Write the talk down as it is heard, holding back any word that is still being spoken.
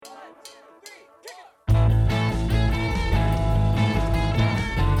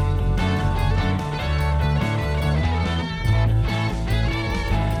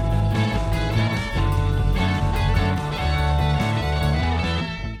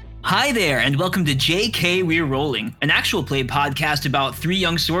Hi there, and welcome to JK We're Rolling, an actual play podcast about three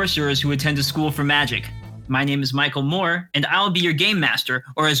young sorcerers who attend a school for magic. My name is Michael Moore, and I'll be your game master,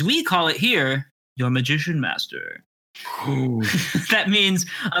 or as we call it here, your magician master. That means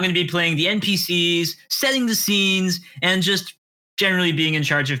I'm going to be playing the NPCs, setting the scenes, and just generally being in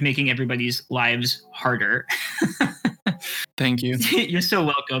charge of making everybody's lives harder. Thank you. You're so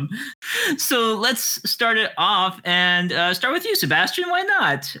welcome. So let's start it off and start with you, Sebastian. Why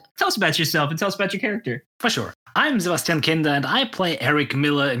not? Tell us about yourself and tell us about your character. For sure. I'm Sebastian Kinder and I play Eric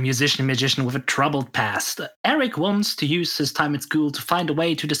Miller, a musician-magician with a troubled past. Eric wants to use his time at school to find a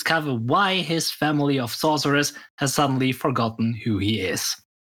way to discover why his family of sorcerers has suddenly forgotten who he is.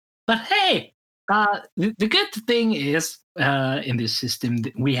 But hey, the good thing is, in this system,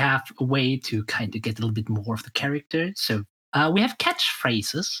 we have a way to kind of get a little bit more of the character. So we have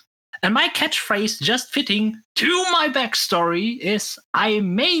catchphrases. And my catchphrase, just fitting to my backstory, is I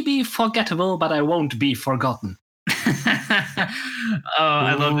may be forgettable, but I won't be forgotten.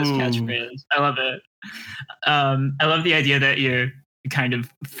 I love this catchphrase. I love it. I love the idea that you're kind of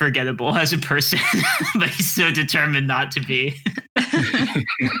forgettable as a person, but he's so determined not to be.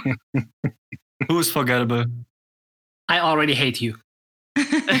 Who's forgettable? I already hate you.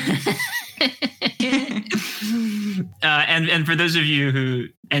 And for those of you who,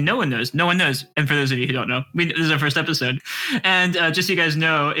 and no one knows, and for those of you who don't know, this is our first episode. And just so you guys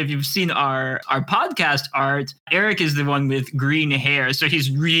know, if you've seen our podcast art, Eric is the one with green hair, so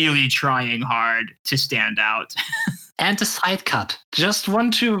he's really trying hard to stand out. And a side cut. Just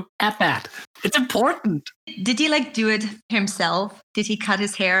want to add that. It's important. Did he do it himself? Did he cut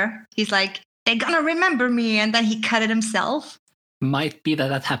his hair? He's like, they're gonna remember me, and then he cut it himself? Might be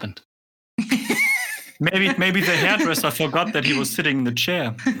that happened. Maybe the hairdresser forgot that he was sitting in the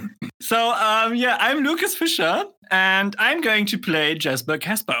chair. So, I'm Lucas Fischer, and I'm going to play Jasper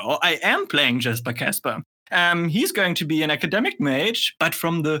Casper, or I am playing Jasper Casper. He's going to be an academic mage, but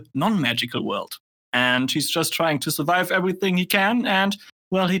from the non-magical world. And he's just trying to survive everything he can, and,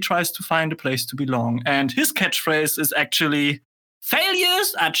 well, he tries to find a place to belong. And his catchphrase is actually,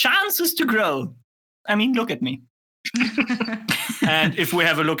 failures are chances to grow. I mean, look at me. And if we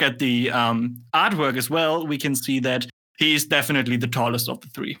have a look at the artwork as well, we can see that he's definitely the tallest of the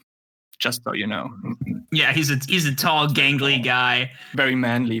three. Just so you know. Yeah, he's a tall, gangly guy. Very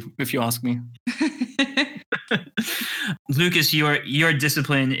manly, if you ask me. Lucas, your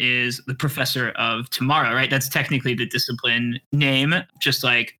discipline is the Professor of Tomorrow, right? That's technically the discipline name, just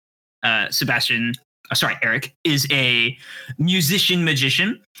like Eric is a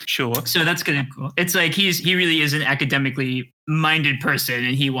musician-magician. Sure. So that's kind of cool. It's like he really is an academically minded person,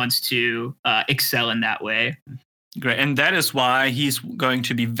 and he wants to excel in that way. Great. And that is why he's going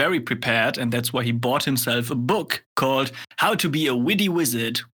to be very prepared, and that's why he bought himself a book called How to Be a Witty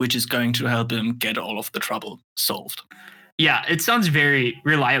Wizard, which is going to help him get all of the trouble solved. Yeah, it sounds very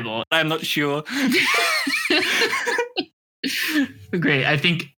reliable. I'm not sure. Great. I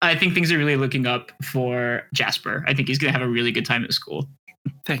think things are really looking up for Jasper. I think he's going to have a really good time at school.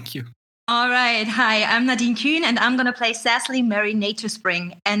 Thank you. All right. Hi, I'm Nadine Kuhn, and I'm going to play Cecily Mary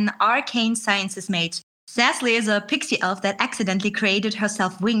Naturespring, an arcane sciences mage. Cecily is a pixie elf that accidentally created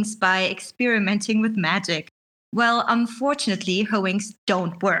herself wings by experimenting with magic. Well, unfortunately, her wings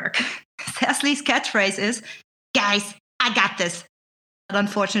don't work. Cecily's catchphrase is, guys, I got this. But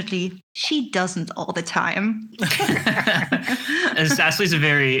unfortunately, she doesn't all the time. And Cecily's a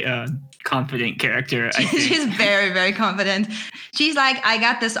very confident character, I think. She's very, very confident. She's like, I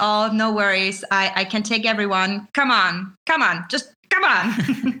got this all, no worries. I can take everyone. Come on, just come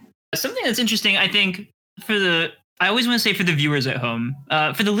on. Something that's interesting, I think, I always want to say for the viewers at home,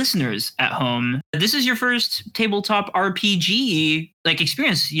 for the listeners at home, this is your first tabletop RPG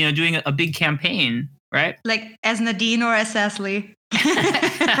experience, doing a big campaign, right? Like as Nadine or as Cecily?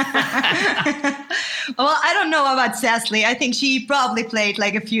 Well, I don't know about Cecily. I think she probably played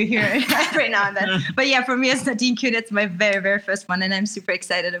a few here every now and then. But yeah, for me as Nadine Kuhn, it's my very, very first one, and I'm super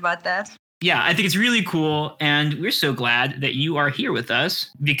excited about that. Yeah, I think it's really cool, and we're so glad that you are here with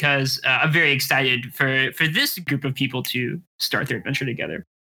us because I'm very excited for this group of people to start their adventure together.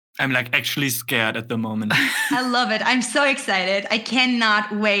 I'm actually scared at the moment. I love it. I'm so excited. I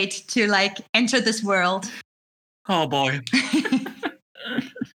cannot wait to enter this world. Oh boy.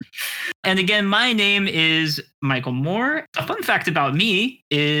 And again, my name is Michael Moore. A fun fact about me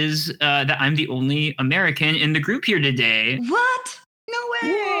is that I'm the only American in the group here today. What? No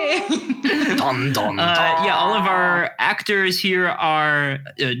way! Dun, dun, Yeah, all of our actors here are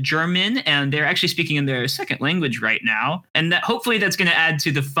German, and they're actually speaking in their second language right now. And that hopefully that's going to add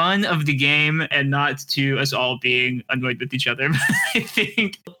to the fun of the game and not to us all being annoyed with each other. I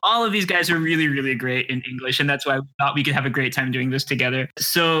think all of these guys are really, really great in English, and that's why we thought we could have a great time doing this together.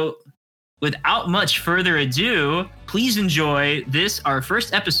 So without much further ado, please enjoy this, our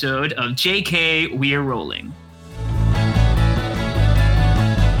first episode of JK We're Rolling.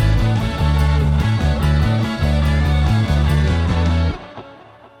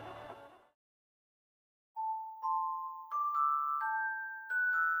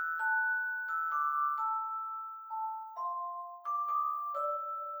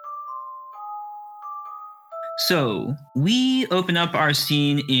 So, we open up our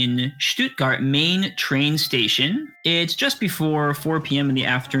scene in Stuttgart main train station. It's just before 4 p.m. in the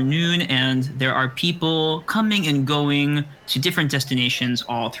afternoon, and there are people coming and going to different destinations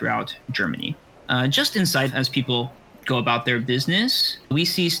all throughout Germany. Just inside, as people go about their business, we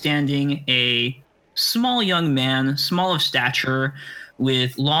see standing a small young man, small of stature,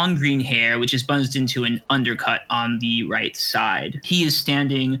 with long green hair, which is buzzed into an undercut on the right side. He is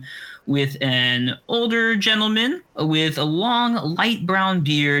standing with an older gentleman with a long light brown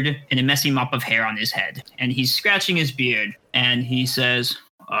beard and a messy mop of hair on his head. And he's scratching his beard and he says,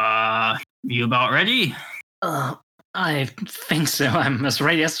 you about ready? I think so. I'm as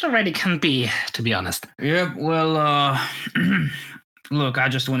ready can be, to be honest. Yep, well, look, I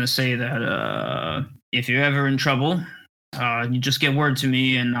just want to say that if you're ever in trouble, you just get word to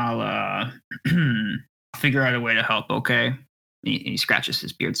me and I'll figure out a way to help, okay? He scratches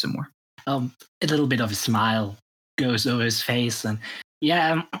his beard some more. A little bit of a smile goes over his face, and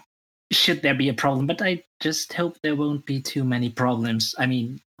should there be a problem? But I just hope there won't be too many problems. I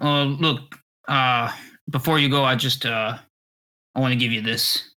mean, look, before you go, I want to give you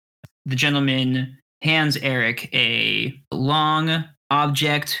this. The gentleman hands Eric a long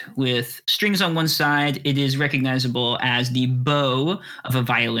object with strings on one side. It is recognizable as the bow of a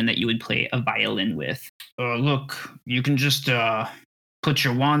violin that you would play a violin with. Look, you can just put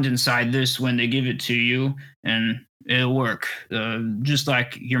your wand inside this when they give it to you, and it'll work. Just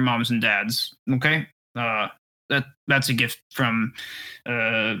like your moms and dads, okay? That's a gift from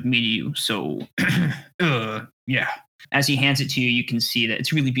me to you. So, yeah. As he hands it to you, you can see that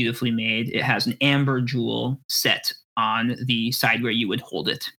it's really beautifully made. It has an amber jewel set on the side where you would hold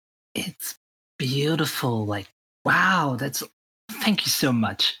it. It's beautiful. Like, wow, thank you so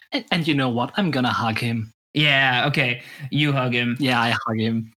much. And you know what? I'm gonna hug him. Yeah, okay. You hug him. Yeah, I hug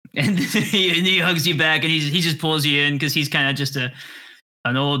him. And he hugs you back, and he just pulls you in because he's kind of just an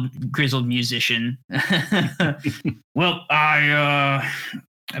old grizzled musician. Well, I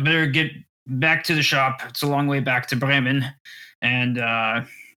better get back to the shop. It's a long way back to Bremen, and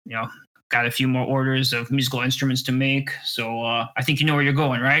got a few more orders of musical instruments to make. So I think you know where you're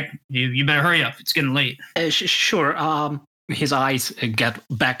going, right? You better hurry up. It's getting late. Sure. His eyes get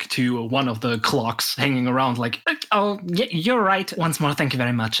back to one of the clocks hanging around. Like, oh, yeah, you're right. Once more, thank you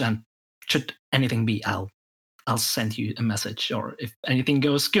very much. And should anything be, I'll send you a message. Or if anything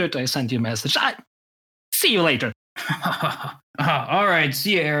goes good, I send you a message. See you later. All right.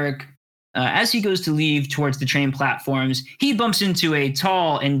 See you, Eric. As he goes to leave towards the train platforms, he bumps into a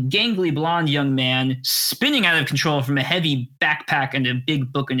tall and gangly blonde young man spinning out of control from a heavy backpack and a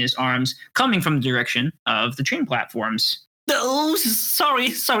big book in his arms, coming from the direction of the train platforms. Oh, sorry.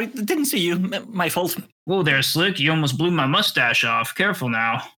 Didn't see you. My fault. Whoa there, Slick. You almost blew my mustache off. Careful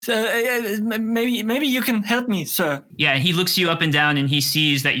now. Maybe you can help me, sir. Yeah, he looks you up and down and he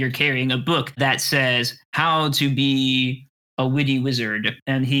sees that you're carrying a book that says How to Be a Witty Wizard.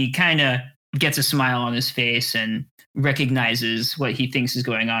 And he kind of gets a smile on his face and recognizes what he thinks is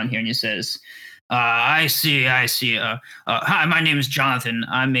going on here. And he says, I see. Hi, my name is Jonathan.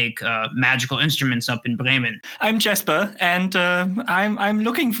 I make magical instruments up in Bremen. I'm Jesper, and I'm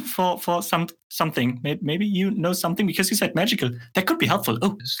looking for something. Maybe you know something because you said magical. That could be helpful.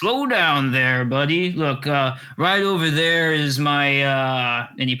 Oh, slow down there, buddy. Look, right over there is my.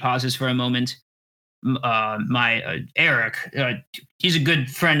 And he pauses for a moment. My Eric. He's a good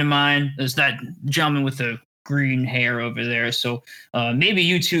friend of mine. There's that gentleman with the green hair over there, so maybe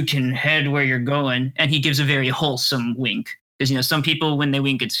you two can head where you're going. And he gives a very wholesome wink, because some people, when they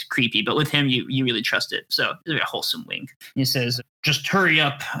wink, it's creepy, but with him you really trust it. So it's a very wholesome wink. He says, just hurry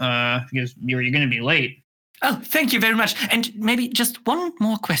up, because you're going to be late. Oh, thank you very much. And maybe just one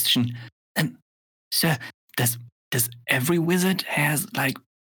more question. Sir, does every wizard has like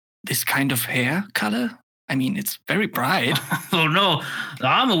this kind of hair color? I mean, it's very bright. Oh no,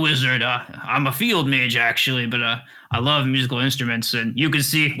 I'm a wizard. I'm a field mage actually, but I love musical instruments, and you can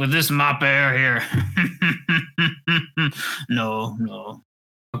see with this mop of hair here. No.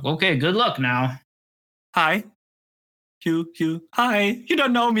 Okay, good luck now. Hi. You. Hi. You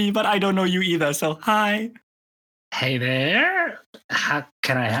don't know me, but I don't know you either, so hi. Hey there. How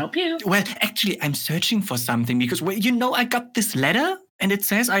can I help you? Well, actually, I'm searching for something because, I got this letter and it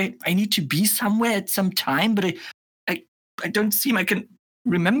says I need to be somewhere at some time, but I don't seem I can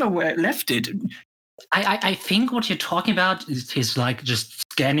remember where I left it. I think what you're talking about is like just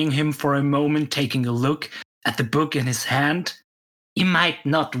scanning him for a moment, taking a look at the book in his hand. You might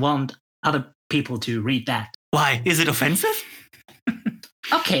not want other people to read that. Why? Is it offensive?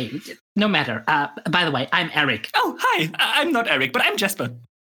 Okay, no matter. By the way, I'm Eric. Oh, hi. I'm not Eric, but I'm Jasper.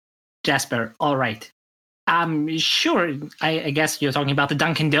 Jasper, all right. Sure. I guess you're talking about the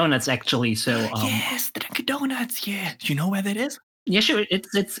Dunkin' Donuts, actually. So yes, the Dunkin' Donuts. Yeah, you know where that is? Yeah, sure.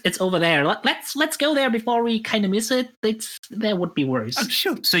 It's over there. Let's go there before we kind of miss it. That would be worse. Oh,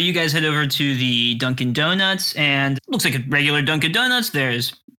 sure. So you guys head over to the Dunkin' Donuts, and it looks like a regular Dunkin' Donuts.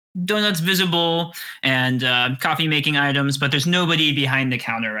 There's donuts visible and coffee making items, but there's nobody behind the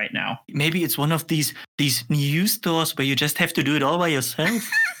counter right now. Maybe it's one of these new stores where you just have to do it all by yourself.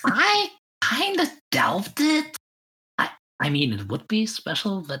 I kind of doubt it. I mean, it would be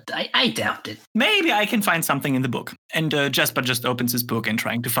special, but I doubt it. Maybe I can find something in the book. And Jasper just opens his book and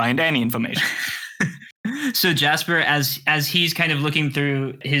trying to find any information. So Jasper, as he's kind of looking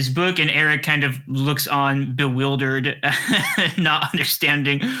through his book, and Eric kind of looks on bewildered, not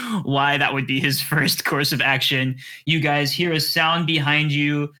understanding why that would be his first course of action. You guys hear a sound behind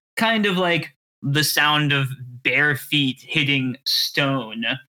you, kind of like the sound of bare feet hitting stone.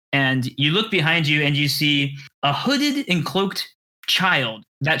 And you look behind you and you see a hooded and cloaked child.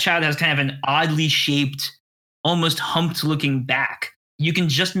 That child has kind of an oddly shaped, almost humped looking back. You can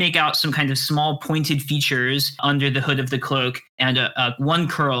just make out some kind of small pointed features under the hood of the cloak and one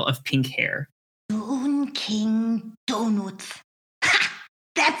curl of pink hair. Dunkin' Donuts. Ha!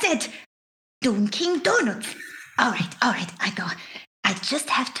 That's it. Dunkin' Donuts. All right. I go. I just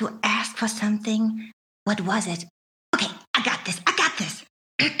have to ask for something. What was it? Okay, I got this.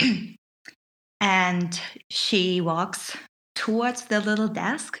 And she walks towards the little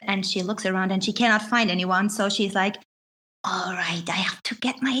desk and she looks around and she cannot find anyone. So she's like, all right, I have to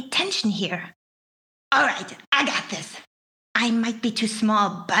get my attention here. All right, I got this. I might be too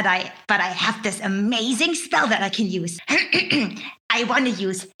small, but I have this amazing spell that I can use. I want to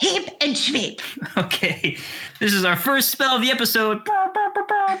use Heb and Schweb. Okay, this is our first spell of the episode.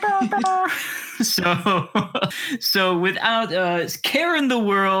 So without care in the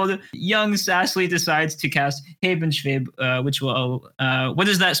world, young Sassly decides to cast Heb and Schweb, which will, what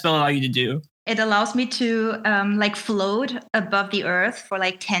does that spell allow you to do? It allows me to float above the earth for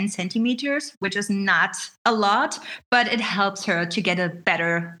 10 centimeters, which is not a lot, but it helps her to get a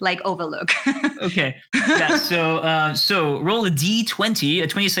better overlook. Okay. Yeah, so roll a d20, a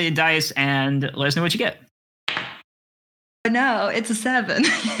 20-sided dice, and let us know what you get. No, it's a 7.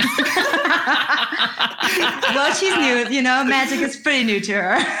 Well, she's new, magic is pretty new to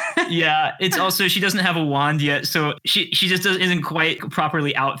her. Yeah, it's also, she doesn't have a wand yet, so she just isn't quite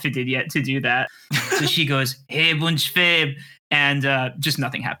properly outfitted yet to do that. So she goes, hey, Bunchfeb, and just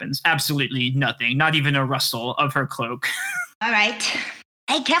nothing happens. Absolutely nothing. Not even a rustle of her cloak. All right.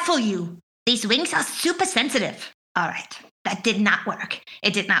 Hey, careful you. These wings are super sensitive. All right. That did not work.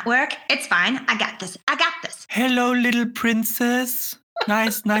 It did not work. It's fine. I got this. Hello, little princess.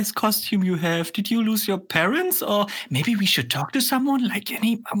 Nice costume you have. Did you lose your parents? Or maybe we should talk to someone like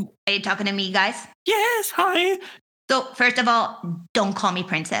any... Are you talking to me, guys? Yes, hi. So, first of all, don't call me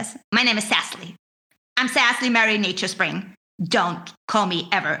princess. My name is Sassly. I'm Sassly Mary Nature Spring. Don't call me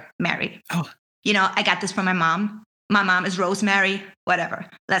ever Mary. Oh. I got this from my mom. My mom is Rosemary. Whatever.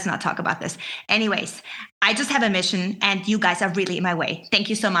 Let's not talk about this. Anyways, I just have a mission, and you guys are really in my way. Thank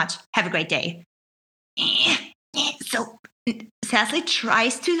you so much. Have a great day. So Sassly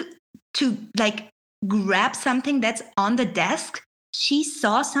tries to grab something that's on the desk. She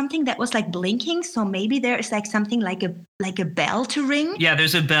saw something that was blinking, so maybe there is something like a bell to ring. Yeah,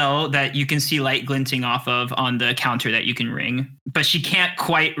 there's a bell that you can see light glinting off of on the counter that you can ring, but she can't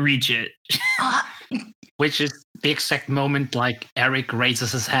quite reach it. Which is the exact moment Eric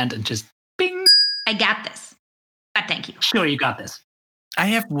raises his hand and just bing. I got this. But thank you. Sure, you got this. I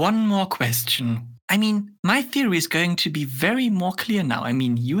have one more question. I mean, my theory is going to be very more clear now. I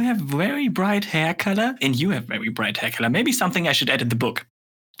mean, you have very bright hair color and you have very bright hair color. Maybe something I should add in the book.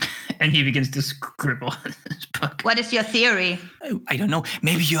 And he begins to scribble in his book. What is your theory? I don't know.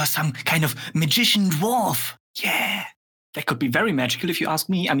 Maybe you are some kind of magician dwarf. Yeah. That could be very magical if you ask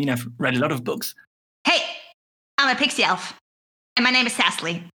me. I mean, I've read a lot of books. Hey, I'm a pixie elf. And my name is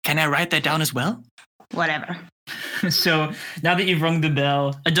Sassly. Can I write that down as well? Whatever. So now that you've rung the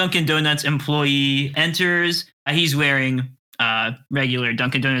bell, a Dunkin' Donuts employee enters. He's wearing regular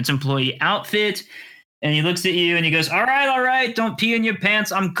Dunkin' Donuts employee outfit. And he looks at you and he goes, all right, don't pee in your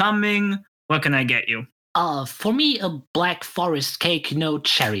pants. I'm coming. What can I get you? For me, a black forest cake, no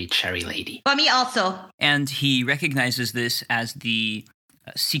cherry lady. For me also. And he recognizes this as the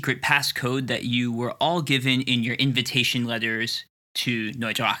secret passcode that you were all given in your invitation letters to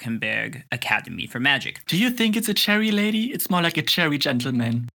Neudrachenberg Academy for Magic. Do you think it's a cherry lady? It's more like a cherry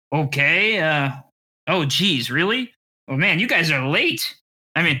gentleman. Okay. Oh, geez, really? Oh, man, you guys are late.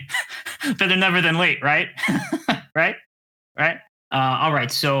 I mean, better never than late, right? Right? All right,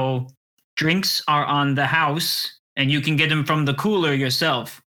 so drinks are on the house, and you can get them from the cooler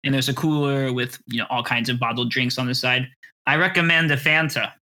yourself. And there's a cooler with, all kinds of bottled drinks on the side. I recommend a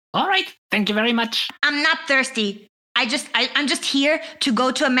Fanta. All right, thank you very much. I'm not thirsty. I'm just here to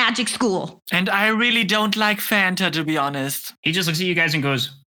go to a magic school. And I really don't like Fanta, to be honest. He just looks at you guys and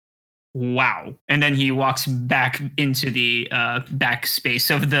goes, wow. And then he walks back into the back space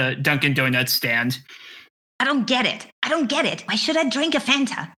of the Dunkin' Donuts stand. I don't get it. Why should I drink a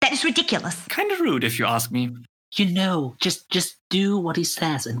Fanta? That is ridiculous. Kind of rude, if you ask me. Just do what he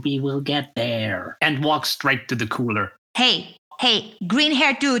says and we will get there. And walk straight to the cooler. Hey,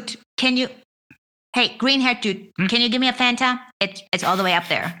 green-haired dude, can you give me a Fanta? It's all the way up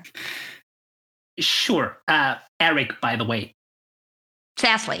there. Sure. Eric, by the way.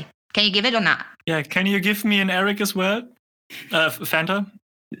 Sassly, can you give it or not? Yeah, can you give me an Eric as well? Fanta?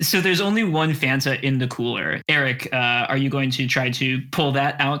 So there's only one Fanta in the cooler. Eric, are you going to try to pull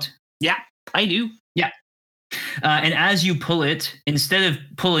that out? Yeah, I do. Yeah. And as you pull it, instead of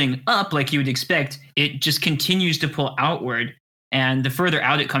pulling up like you would expect, it just continues to pull outward. And the further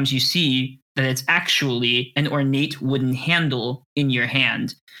out it comes, you see that it's actually an ornate wooden handle in your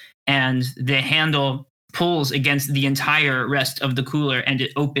hand. And the handle pulls against the entire rest of the cooler and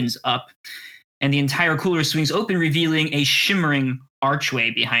it opens up. And the entire cooler swings open, revealing a shimmering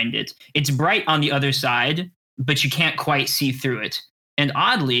archway behind it. It's bright on the other side, but you can't quite see through it. And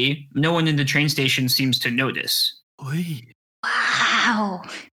oddly, no one in the train station seems to notice. Oy. Wow.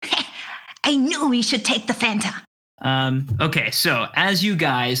 I knew we should take the Fanta. Okay, so as you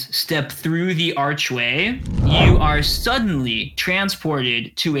guys step through the archway, you are suddenly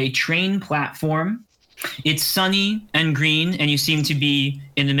transported to a train platform. It's sunny and green, and you seem to be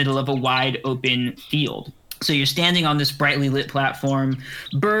in the middle of a wide open field. So you're standing on this brightly lit platform.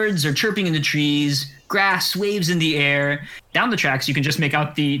 Birds are chirping in the trees. Grass waves in the air. Down the tracks, you can just make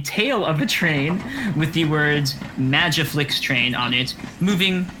out the tail of a train with the words Magiflix train on it,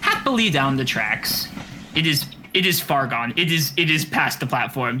 moving happily down the tracks. It is far gone. It is past the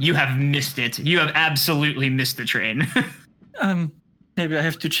platform. You have missed it. You have absolutely missed the train. Maybe I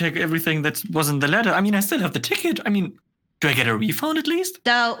have to check everything that was in the letter. I mean, I still have the ticket. I mean, do I get a refund at least?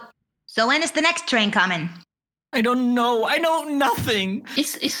 So when is the next train coming? I don't know. I know nothing.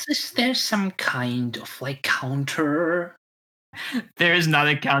 Is there some kind of counter? There is not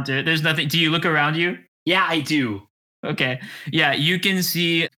a counter. There's nothing. Do you look around you? Yeah, I do. Okay. Yeah, you can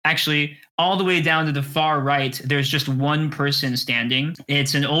see actually all the way down to the far right, there's just one person standing.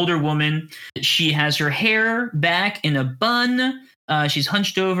 It's an older woman. She has her hair back in a bun. She's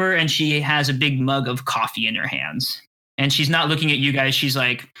hunched over and she has a big mug of coffee in her hands. And she's not looking at you guys. She's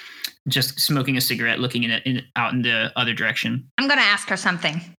just smoking a cigarette, looking out in the other direction. I'm going to ask her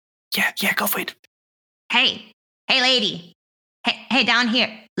something. Yeah, go for it. Hey, lady. Hey, down here,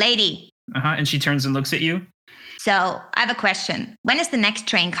 lady. And she turns and looks at you. So I have a question. When is the next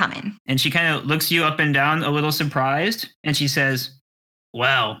train coming? And she kind of looks you up and down, a little surprised. And she says,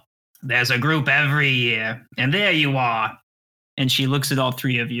 well, there's a group every year. And there you are. And she looks at all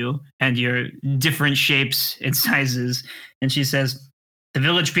three of you and your different shapes and sizes. And she says, the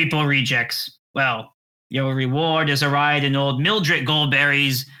Village People rejects. Well, your reward is a ride in old Mildred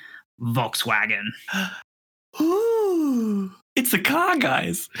Goldberry's Volkswagen. Ooh, it's a car,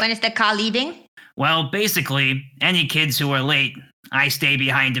 guys. When is the car leaving? Well, basically, any kids who are late, I stay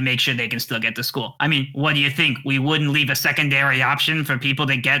behind to make sure they can still get to school. I mean, what do you think? We wouldn't leave a secondary option for people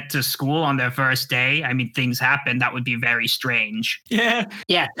to get to school on their first day? I mean, things happen. That would be very strange. Yeah.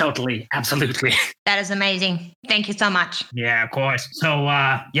 Yeah, totally. Absolutely. That is amazing. Thank you so much. Yeah, of course. So,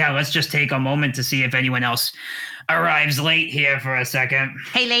 let's just take a moment to see if anyone else arrives late here for a second.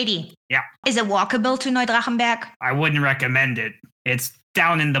 Hey, lady. Yeah. Is it walkable to Neudrachenberg? I wouldn't recommend it. It's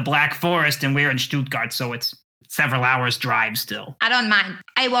down in the Black Forest, and we're in Stuttgart, so it's several hours drive still. I don't mind.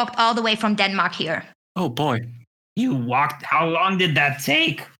 I walked all the way from Denmark here. Oh boy. You walked? How long did that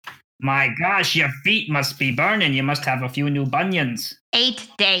take? My gosh, your feet must be burning. You must have a few new bunions. 8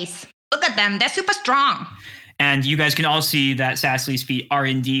 days. Look at them. They're super strong. And you guys can all see that Cecily's feet are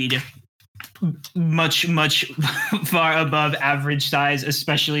indeed much, much far above average size,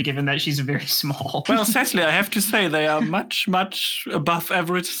 especially given that she's very small. Well, Cecily, I have to say they are much, much above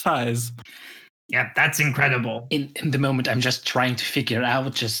average size. Yeah, that's incredible. In the moment, I'm just trying to figure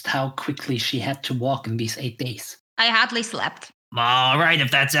out just how quickly she had to walk in these 8 days. I hardly slept. All right,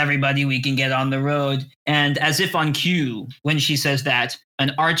 if that's everybody, we can get on the road. And as if on cue, when she says that,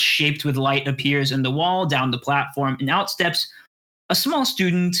 an arch shaped with light appears in the wall down the platform, and out steps a small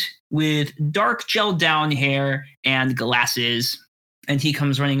student with dark gelled down hair and glasses. And he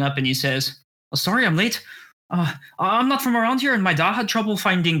comes running up and he says, "Oh, sorry, I'm late. I'm not from around here, and my dad had trouble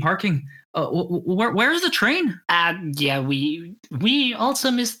finding parking. Where's the train?" Yeah, we also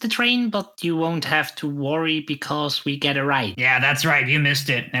missed the train, but you won't have to worry because we get a ride. Yeah, that's right. You missed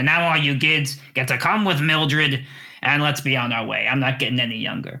it. And now all you kids get to come with Mildred, and let's be on our way. I'm not getting any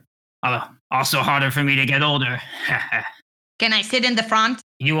younger. Also harder for me to get older. Can I sit in the front?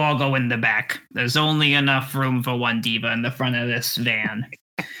 You all go in the back. There's only enough room for one diva in the front of this van.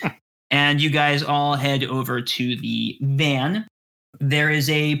 And you guys all head over to the van. There is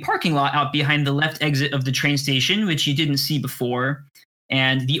a parking lot out behind the left exit of the train station, which you didn't see before.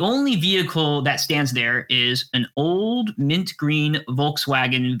 And the only vehicle that stands there is an old mint green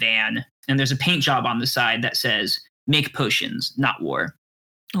Volkswagen van. And there's a paint job on the side that says, "Make potions, not war."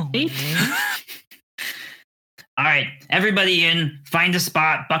 Oh. All right, everybody in, find a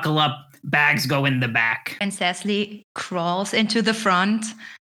spot, buckle up, bags go in the back. And Cecily crawls into the front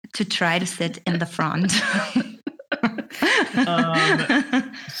to try to sit in the front.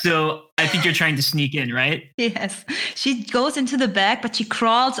 So I think you're trying to sneak in, right? Yes. She goes into the back, but she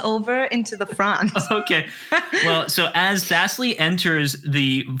crawls over into the front. Okay. Well, so as Cecily enters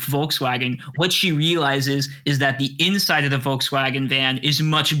the Volkswagen, what she realizes is that the inside of the Volkswagen van is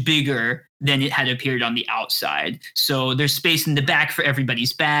much bigger than it had appeared on the outside. So there's space in the back for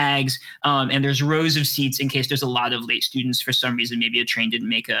everybody's bags, and there's rows of seats in case there's a lot of late students for some reason. Maybe a train didn't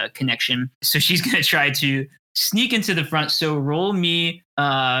make a connection. So she's going to try to sneak into the front. So roll me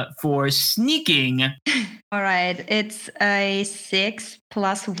for sneaking. All right. It's a 6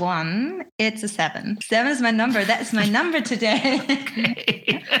 plus 1. It's a 7. 7 is my number. That is my number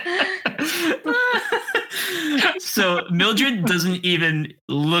today. So Mildred doesn't even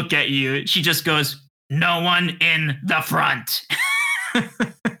look at you. She just goes, "No one in the front."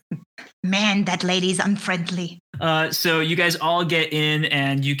 Man, that lady's unfriendly. So you guys all get in,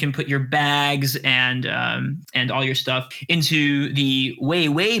 and you can put your bags and all your stuff into the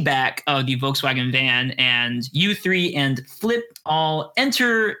way back of the Volkswagen van, and you three and Flip all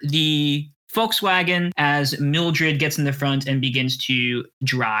enter the Volkswagen as Mildred gets in the front and begins to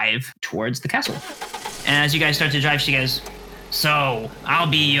drive towards the castle. And as you guys start to drive, she goes, "So I'll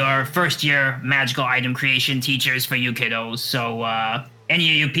be your first year magical item creation teachers for you kiddos. So any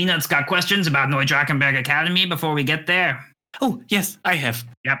of you peanuts got questions about Neudrakenberg Academy before we get there?" Oh, yes, I have.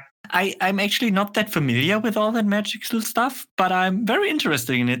 Yep. I'm actually not that familiar with all that magical stuff, but I'm very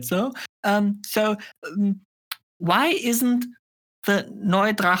interested in it. So why isn't the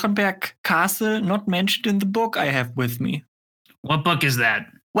Neudrakenberg Castle not mentioned in the book I have with me? What book is that?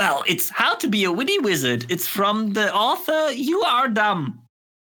 Well, it's How to Be a Witty Wizard. It's from the author You Are Dumb.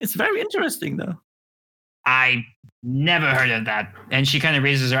 It's very interesting, though. I never heard of that. And she kind of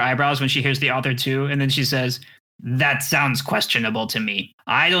raises her eyebrows when she hears the author too. And then she says, "That sounds questionable to me.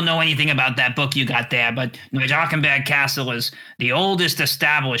 I don't know anything about that book you got there, but Neudrakenberg Castle is the oldest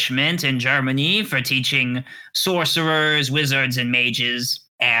establishment in Germany for teaching sorcerers, wizards, and mages,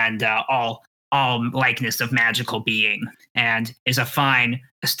 and all likeness of magical being, and is a fine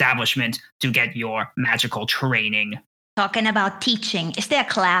establishment to get your magical training." Talking about teaching, is there a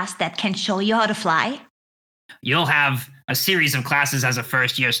class that can show you how to fly? You'll have a series of classes as a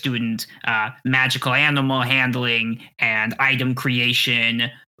first-year student, magical animal handling and item creation,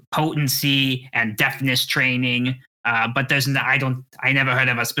 potency and deafness training. But I never heard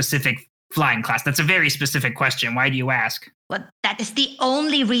of a specific flying class. That's a very specific question. Why do you ask? Well, that is the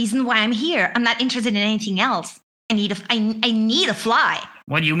only reason why I'm here. I'm not interested in anything else. I need a fly.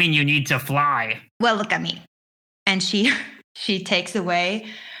 What do you mean you need to fly? Well, look at me. And she takes away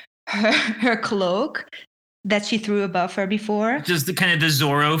her cloak, that she threw above her before. Just the kind of the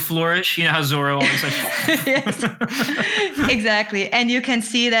Zorro flourish. You know how Zorro always like... Yes, exactly. And you can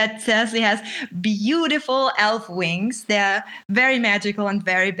see that Cecily has beautiful elf wings. They're very magical and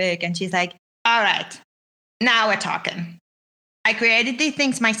very big. And she's like, all right, now we're talking. I created these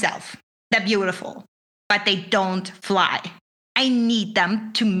things myself. They're beautiful, but they don't fly. I need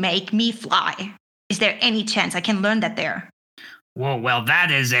them to make me fly. Is there any chance I can learn that there? Whoa, well,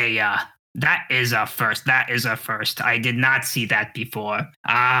 that is a first. That is a first. I did not see that before.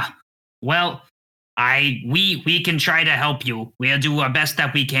 Well, we can try to help you. We'll do our best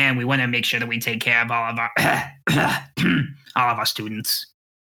that we can. We want to make sure that we take care of all of our students.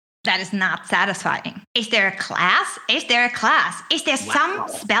 That is not satisfying. Is there a class? Is there some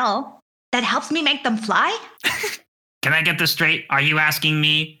spell that helps me make them fly? Can I get this straight? Are you asking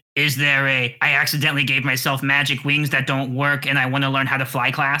me, is there I accidentally gave myself magic wings that don't work and I want to learn how to fly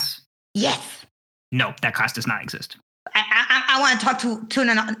class? Yes. No, that class does not exist. I want to talk to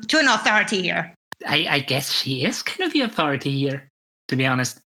an authority here. I guess she is kind of the authority here, to be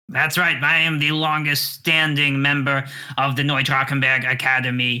honest. That's right. I am the longest standing member of the Neudrachenberg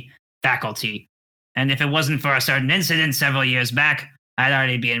Academy faculty. And if it wasn't for a certain incident several years back, I'd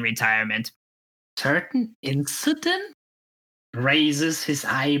already be in retirement. Certain incident? Raises his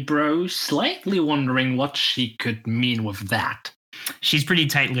eyebrows, slightly wondering what she could mean with that. She's pretty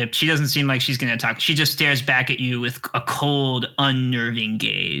tight-lipped. She doesn't seem like she's going to talk. She just stares back at you with a cold, unnerving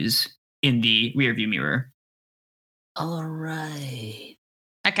gaze in the rearview mirror. All right.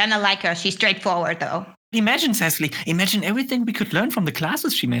 I kind of like her. She's straightforward, though. Imagine, Cecily, imagine everything we could learn from the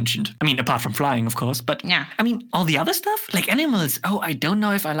classes she mentioned. I mean, apart from flying, of course, but yeah. I mean, all the other stuff, like animals. Oh, I don't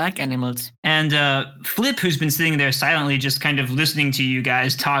know if I like animals. And Flip, who's been sitting there silently, just kind of listening to you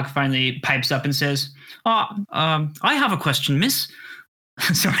guys talk, finally pipes up and says, I have a question, miss.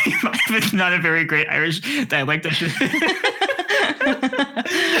 Sorry, it's not a very great Irish dialect.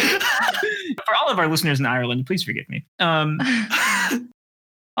 For all of our listeners in Ireland, please forgive me.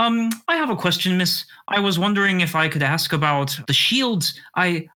 I have a question, miss. I was wondering if I could ask about the shields.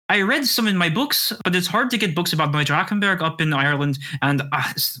 I read some in my books, but it's hard to get books about Neudrachenberg up in Ireland, and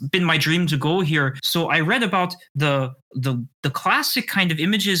it's been my dream to go here. So I read about the classic kind of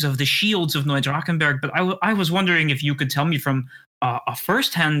images of the shields of Neudrachenberg, but I was wondering if you could tell me from a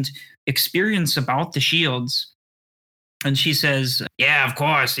firsthand experience about the shields. And she says, yeah, of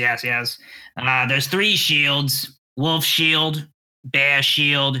course, yes. There's 3 shields: wolf shield, bear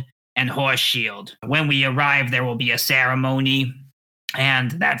shield, and horse shield. When we arrive, there will be a ceremony,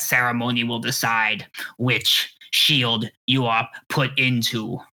 and that ceremony will decide which shield you are put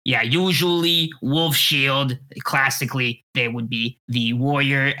into. Yeah, usually wolf shield, classically, they would be the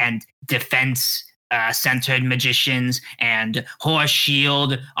warrior and defense centered magicians, and horse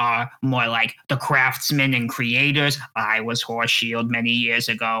shield are more like the craftsmen and creators. I was horse shield many years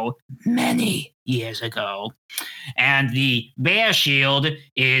ago. And the bear shield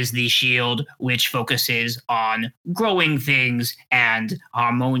is the shield which focuses on growing things and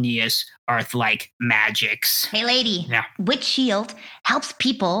harmonious earth-like magics. Hey, lady. Yeah. Which shield helps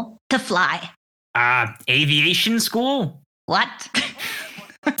people to fly? Aviation school? What?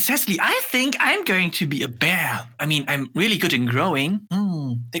 Cecily, I think I'm going to be a bear. I mean, I'm really good in growing.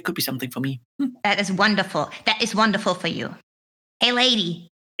 That could be something for me. That is wonderful. That is wonderful for you. Hey, lady.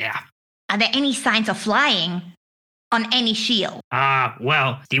 Yeah. Are there any signs of flying on any shield?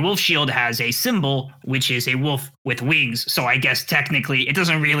 Well, the wolf shield has a symbol, which is a wolf with wings. So I guess technically it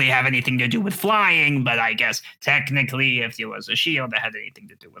doesn't really have anything to do with flying, but I guess technically if there was a shield that had anything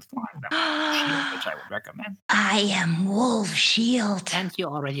to do with flying, that would be a shield, which I would recommend. I am wolf shield. And you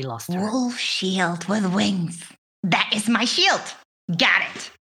already lost her. Wolf shield with wings. That is my shield. Got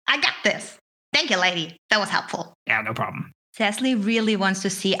it. I got this. Thank you, lady. That was helpful. Yeah, no problem. Cecily really wants to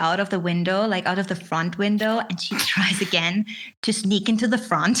see out of the window, like out of the front window, and she tries again to sneak into the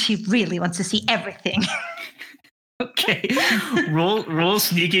front. She really wants to see everything. Okay, roll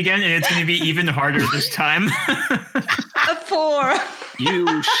sneak again, and it's going to be even harder this time. A 4.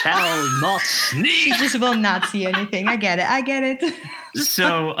 You shall not sneak. She just will not see anything. I get it.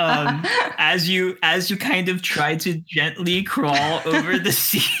 So, as you kind of try to gently crawl over the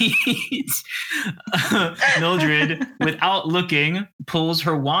seats, Mildred, without looking, pulls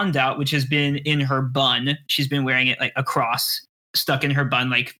her wand out, which has been in her bun. She's been wearing it like a cross stuck in her bun,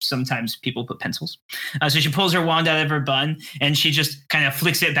 like sometimes people put pencils. So she pulls her wand out of her bun, and she just kind of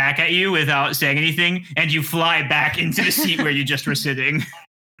flicks it back at you without saying anything, and you fly back into the seat where you just were sitting.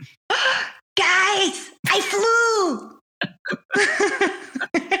 Guys, I flew!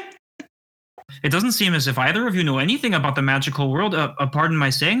 it doesn't seem as if either of you know anything about the magical world. Pardon my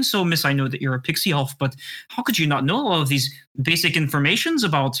saying so, miss, I know that you're a pixie elf, but how could you not know all of these basic informations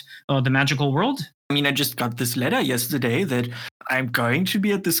about the magical world? I mean, I just got this letter yesterday that I'm going to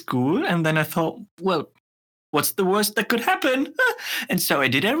be at the school, and then I thought, well, what's the worst that could happen? And so I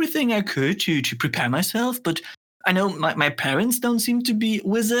did everything I could to prepare myself, but I know my parents don't seem to be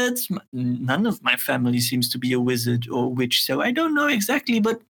wizards. None of my family seems to be a wizard or witch, so I don't know exactly,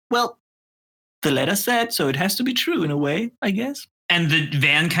 but, well, the letter said, so it has to be true in a way, I guess. And the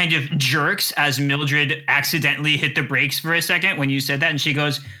van kind of jerks as Mildred accidentally hit the brakes for a second when you said that, and she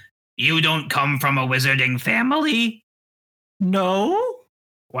goes, "You don't come from a wizarding family?" No?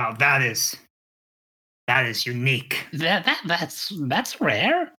 Wow, that is unique. That's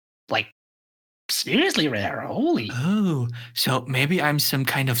rare. Like, seriously rare. Holy. Oh, so maybe I'm some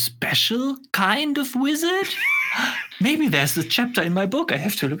kind of special kind of wizard? Maybe there's a chapter in my book. I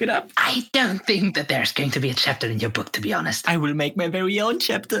have to look it up. I don't think that there's going to be a chapter in your book, to be honest. I will make my very own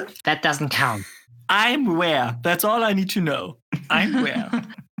chapter. That doesn't count. I'm Ware. That's all I need to know. I'm Ware.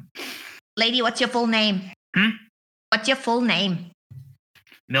 Lady, what's your full name? What's your full name?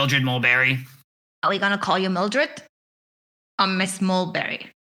 Mildred Mulberry. Are we gonna call you Mildred? Or Miss Mulberry?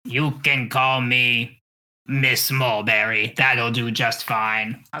 You can call me Miss Mulberry. That'll do just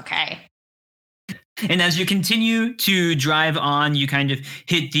fine. Okay. And as you continue to drive on, you kind of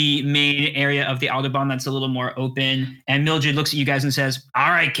hit the main area of the Autobahn that's a little more open. And Mildred looks at you guys and says, "All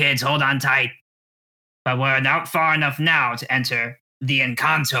right, kids, hold on tight. But we're not far enough now to enter the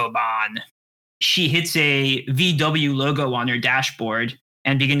Encantobahn." She hits a VW logo on her dashboard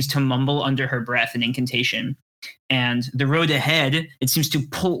and begins to mumble under her breath an incantation. And the road ahead, it seems to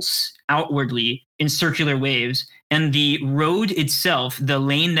pulse outwardly in circular waves. And the road itself, the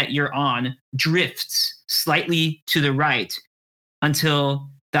lane that you're on, drifts slightly to the right until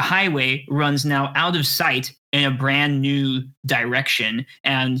the highway runs now out of sight in a brand new direction.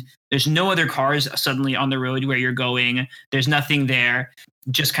 And there's no other cars suddenly on the road where you're going. There's nothing there,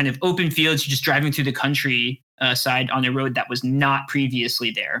 just kind of open fields. You're just driving through the country side on a road that was not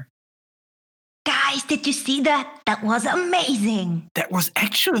previously there. Guys, did you see that? That was amazing. That was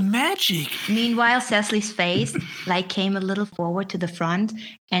actual magic. Meanwhile, Cecily's face came a little forward to the front,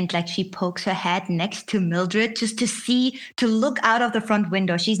 and she pokes her head next to Mildred just to look out of the front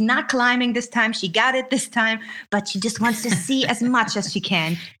window. She's not climbing this time. She got it this time, but she just wants to see as much as she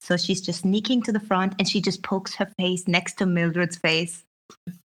can. So she's just sneaking to the front, and she just pokes her face next to Mildred's face.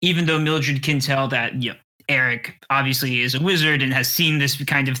 Even though Mildred can tell that, Eric obviously is a wizard and has seen this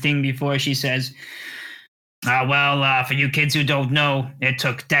kind of thing before, she says, for you kids who don't know, it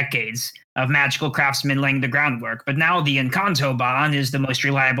took decades of magical craftsmen laying the groundwork, but now the Encantobahn is the most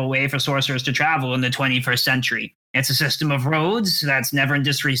reliable way for sorcerers to travel in the 21st century. It's a system of roads that's never in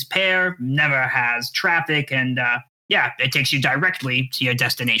disrepair, never has traffic, and it takes you directly to your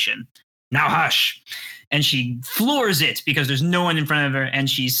destination. Now hush. And she floors it because there's no one in front of her, and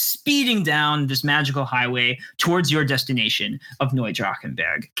she's speeding down this magical highway towards your destination of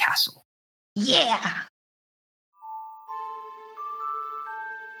Neudrachenberg Castle. Yeah!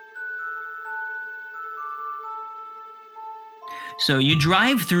 So you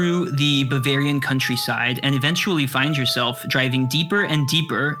drive through the Bavarian countryside and eventually find yourself driving deeper and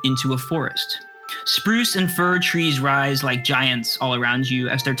deeper into a forest. Spruce and fir trees rise like giants all around you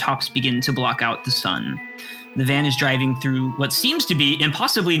as their tops begin to block out the sun. The van is driving through what seems to be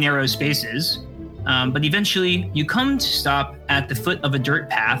impossibly narrow spaces, but eventually you come to stop at the foot of a dirt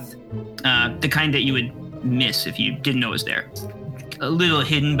path, the kind that you would miss if you didn't know it was there. A little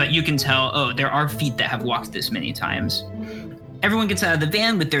hidden, but you can tell, there are feet that have walked this many times. Everyone gets out of the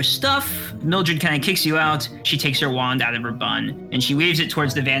van with their stuff. Mildred kind of kicks you out. She takes her wand out of her bun, and she waves it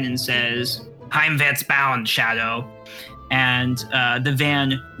towards the van and says, "Heimwärts bound, Shadow." And the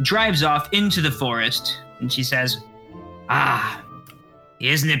van drives off into the forest, and she says,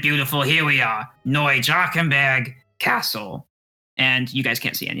 "Isn't it beautiful? Here we are, Neudrachenberg Castle." And you guys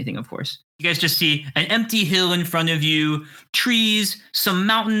can't see anything, of course. You guys just see an empty hill in front of you, trees, some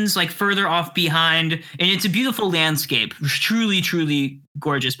mountains further off behind, and it's a beautiful landscape. Truly, truly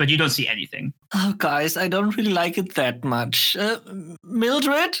gorgeous, but you don't see anything. Oh, guys, I don't really like it that much.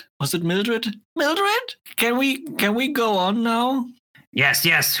 Mildred? Was it Mildred? Mildred? Can we go on now?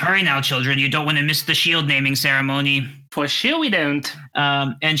 Yes. Hurry now, children. You don't want to miss the shield naming ceremony. For sure we don't.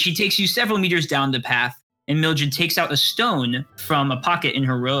 And she takes you several meters down the path, and Mildred takes out a stone from a pocket in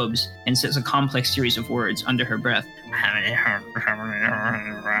her robes and says a complex series of words under her breath.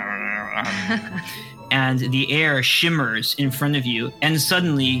 And the air shimmers in front of you, and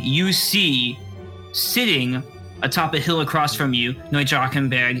suddenly you see, sitting atop a hill across from you,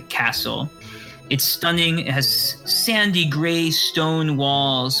 Neudrachenberg Castle. It's stunning. It has sandy gray stone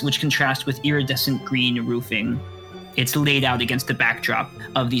walls, which contrast with iridescent green roofing. It's laid out against the backdrop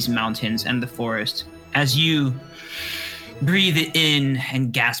of these mountains and the forest. As you breathe it in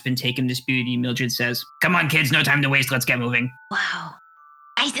and gasp and take in this beauty, Mildred says, "Come on, kids, no time to waste. Let's get moving." Wow.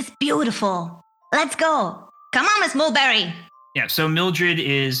 Ice is beautiful. Let's go. Come on, Miss Mulberry. Yeah, so Mildred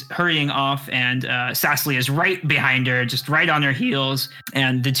is hurrying off, and Cecily is right behind her, just right on her heels.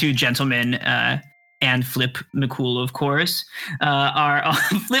 And the two gentlemen, and Flip McCool, of course, are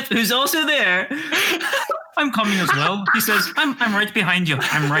Flip, who's also there. "I'm coming as well." He says, I'm right behind you.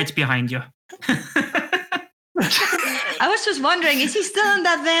 I'm right behind you. I was just wondering, is he still in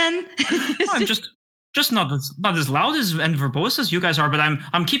that van? I'm just not as loud and verbose as you guys are, but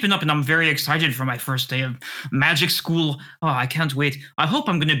I'm keeping up, and I'm very excited for my first day of magic school. Oh, I can't wait. I hope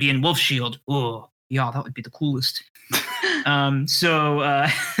I'm going to be in Wolf Shield. Oh, yeah, that would be the coolest. So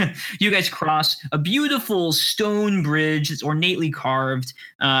you guys cross a beautiful stone bridge that's ornately carved,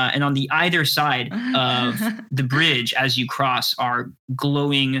 and on the either side of the bridge, as you cross, are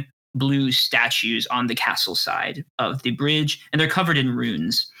glowing blue statues on the castle side of the bridge, and they're covered in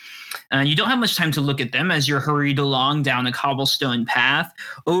runes. You don't have much time to look at them as you're hurried along down a cobblestone path,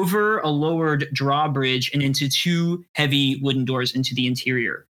 over a lowered drawbridge, and into two heavy wooden doors into the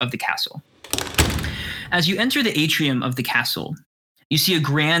interior of the castle. As you enter the atrium of the castle, you see a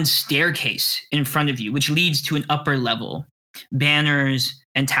grand staircase in front of you, which leads to an upper level. Banners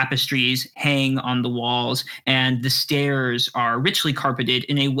and tapestries hang on the walls, and the stairs are richly carpeted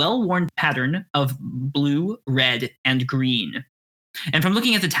in a well-worn pattern of blue, red, and green. And from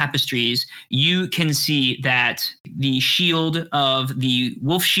looking at the tapestries, you can see that the shield of the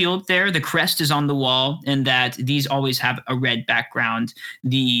wolf shield there, the crest is on the wall, and that these always have a red background.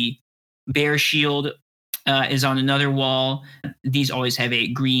 The bear shield is on another wall. These always have a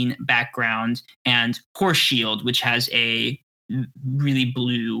green background. And horse shield, which has a really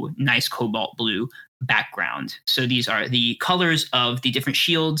blue, nice cobalt blue background. So these are the colors of the different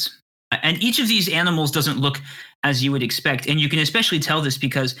shields. And each of these animals doesn't look as you would expect. And you can especially tell this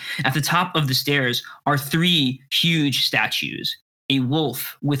because at the top of the stairs are three huge statues: a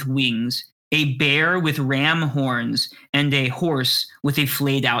wolf with wings, a bear with ram horns, and a horse with a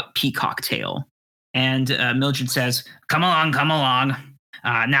flayed out peacock tail. And Mildred says, come along.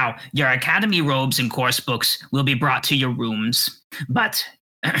 Now, your academy robes and course books will be brought to your rooms. But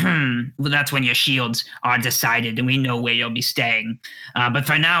that's when your shields are decided and we know where you'll be staying. But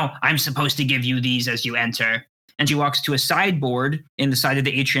for now, I'm supposed to give you these as you enter. And she walks to a sideboard in the side of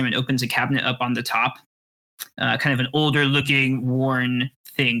the atrium and opens a cabinet up on the top. Kind of an older looking, worn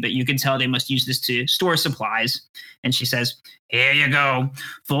thing, but you can tell they must use this to store supplies. And she says, here you go.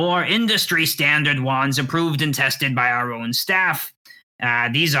 4 industry standard wands approved and tested by our own staff.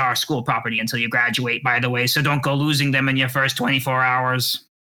 These are school property until you graduate, by the way, so don't go losing them in your first 24 hours.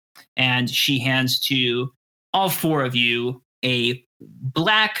 And she hands to all 4 of you a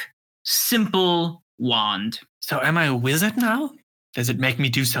black, simple wand. So am I a wizard now? Does it make me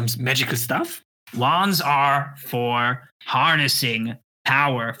do some magical stuff? Wands are for harnessing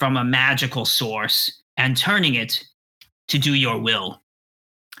power from a magical source and turning it to do your will.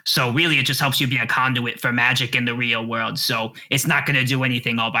 So really, it just helps you be a conduit for magic in the real world. So it's not going to do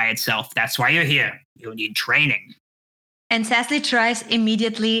anything all by itself. That's why you're here. You need training. And Cecily tries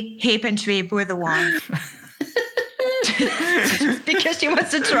immediately hip and sweep with the wand. Because she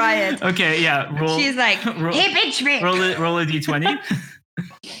wants to try it. Okay, yeah. She's like, hip and sweep. Roll a d20.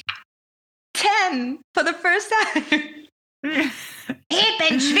 10 for the first time. Hip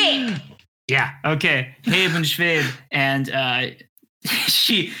and sweep. Yeah, okay. Hip and sweep. And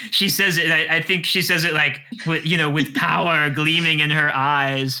she says it, I think she says it like, with power gleaming in her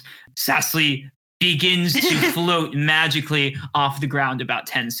eyes. Cecily begins to float magically off the ground about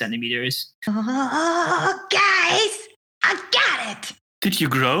 10 centimeters. Oh, guys, I got it. Did you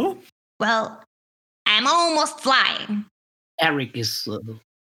grow? Well, I'm almost flying. Eric is a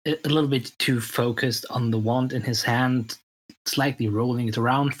little bit too focused on the wand in his hand, slightly rolling it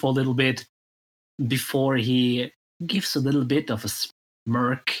around for a little bit before he gives a little bit of a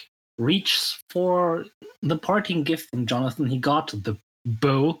smirk, reaches for the parting gift from Jonathan. He got the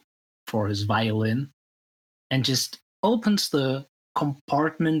bow for his violin and just opens the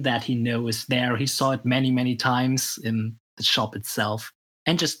compartment that he knows is there. He saw it many, many times in the shop itself,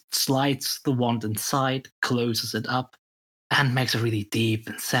 and just slides the wand inside, closes it up, and makes a really deep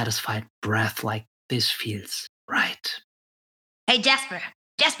and satisfied breath like this feels right. Hey, Jasper.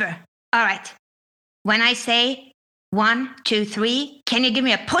 All right. When I say 1, 2, 3, can you give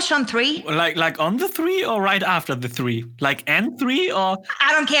me a push on 3? Like on the 3 or right after the 3? Like and 3 or?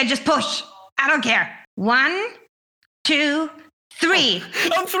 I don't care, just push. I don't care. 1, 2, 3.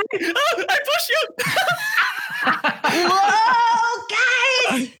 On 3. Oh, I push you. Whoa,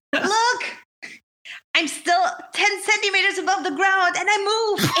 guys! Look! I'm still 10 centimeters above the ground and I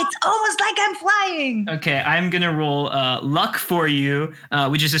move. It's almost like I'm flying. Okay, I'm going to roll luck for you,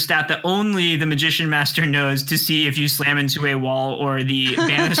 which is a stat that only the Magician Master knows to see if you slam into a wall or the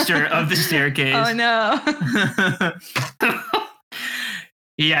banister of the staircase. Oh, no.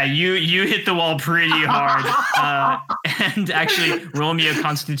 Yeah, you hit the wall pretty hard. And actually, roll me a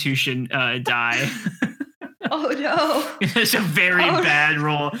Constitution die. Oh, no. It's a very bad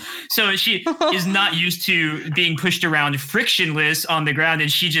roll. So she is not used to being pushed around frictionless on the ground, and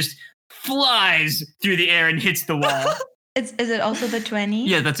she just flies through the air and hits the wall. Is it also the 20?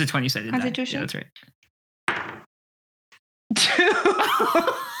 Yeah, that's a 20-sided die. Constitution? Yeah, that's right.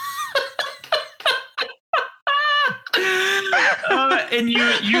 2. And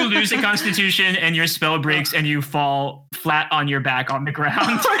you lose a Constitution, and your spell breaks, and you fall flat on your back on the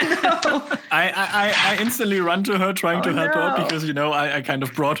ground. Oh, no. I instantly run to her, trying to help her no. because I kind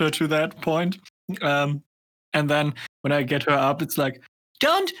of brought her to that point. And then when I get her up, it's like,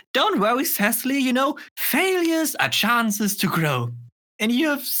 don't worry, Cecily. Failures are chances to grow, and you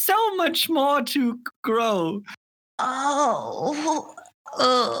have so much more to grow. Oh.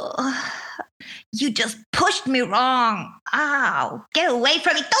 You just pushed me wrong. Ow. Get away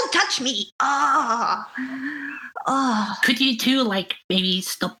from me. Don't touch me. Oh. Could you two, maybe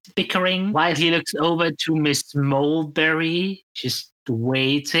stop bickering? While he looks over to Miss Mulberry, just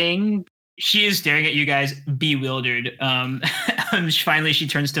waiting. She is staring at you guys, bewildered. Finally, she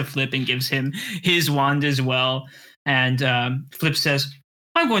turns to Flip and gives him his wand as well. And Flip says,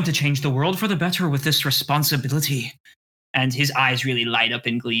 I'm going to change the world for the better with this responsibility. And his eyes really light up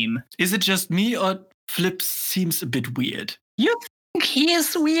and gleam. Is it just me, or Flip seems a bit weird? You think he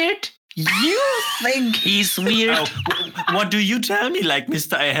is weird? You think he's weird? Oh, what do you tell me? Like,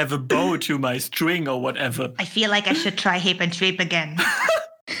 mister, I have a bow to my string or whatever. I feel like I should try Hip and Shape again.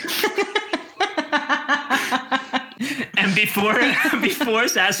 And before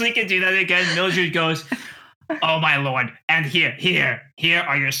Cecily can do that again, Mildred goes, oh, my lord. And here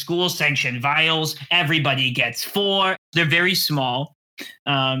are your school-sanctioned vials. Everybody gets 4. They're very small,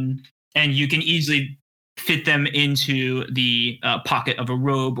 and you can easily fit them into the pocket of a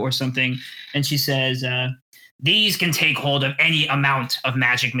robe or something. And she says, these can take hold of any amount of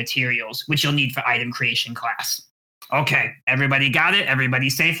magic materials, which you'll need for item creation class. Okay, everybody got it? Everybody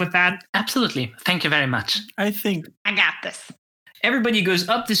safe with that? Absolutely. Thank you very much. I think I got this. Everybody goes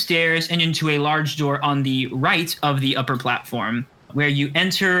up the stairs and into a large door on the right of the upper platform, where you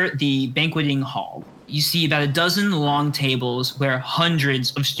enter the banqueting hall. You see about a dozen long tables where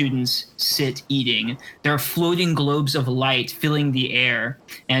hundreds of students sit eating. There are floating globes of light filling the air.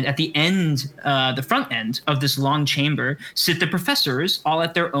 And at the end, the front end of this long chamber, sit the professors all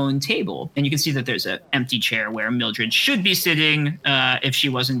at their own table. And you can see that there's an empty chair where Mildred should be sitting if she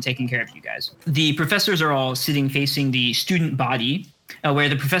wasn't taking care of you guys. The professors are all sitting facing the student body, where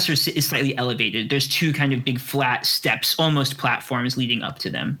the professor is slightly elevated. There's 2 kind of big flat steps, almost platforms leading up to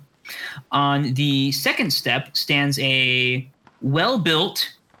them. On the second step stands a well-built,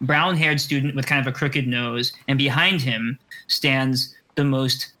 brown-haired student with kind of a crooked nose, and behind him stands the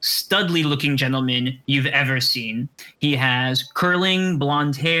most studly-looking gentleman you've ever seen. He has curling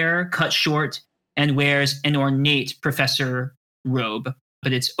blonde hair, cut short, and wears an ornate professor robe,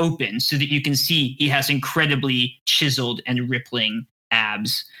 but it's open so that you can see he has incredibly chiseled and rippling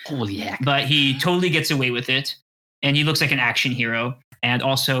abs. Holy heck. But he totally gets away with it, and he looks like an action hero. And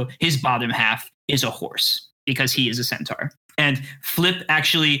also, his bottom half is a horse because he is a centaur. And Flip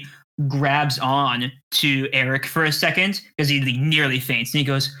actually grabs on to Eric for a second because he nearly faints. And he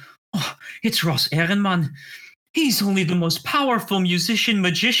goes, oh, it's Ross Ehrenmann. He's only the most powerful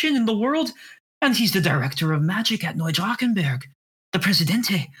magician in the world. And he's the director of magic at Neudrakenberg. The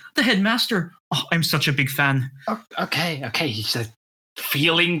Presidente, the headmaster. Oh, I'm such a big fan. Okay. He's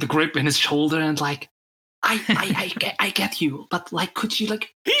feeling the grip in his shoulder and I get you, but could you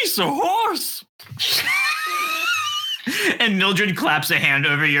he's a horse. And Mildred claps a hand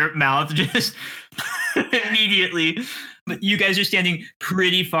over your mouth just immediately. But you guys are standing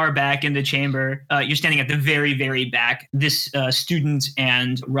pretty far back in the chamber. You're standing at the very, very back. This student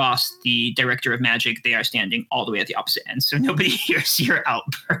and Ross, the director of magic, they are standing all the way at the opposite end. So nobody hears your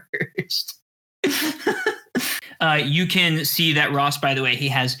outburst. You can see that Ross, by the way, he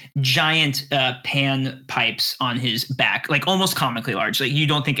has giant pan pipes on his back, like almost comically large. Like you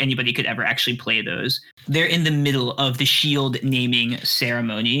don't think anybody could ever actually play those. They're in the middle of the shield naming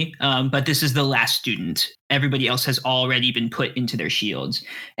ceremony, but this is the last student. Everybody else has already been put into their shields.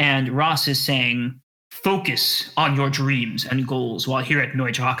 And Ross is saying, focus on your dreams and goals while here at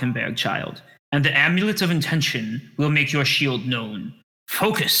Neu-Drakenberg, child. And the amulet of intention will make your shield known.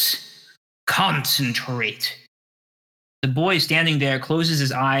 Focus. Concentrate. The boy standing there closes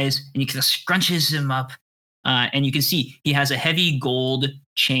his eyes and he kind of scrunches him up. And you can see he has a heavy gold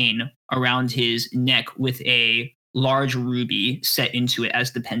chain around his neck with a large ruby set into it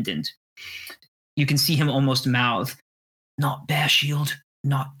as the pendant. You can see him almost mouth, not bear shield,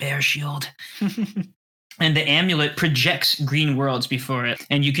 not bear shield. And the amulet projects green worlds before it.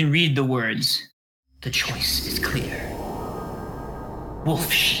 And you can read the words. The choice is clear.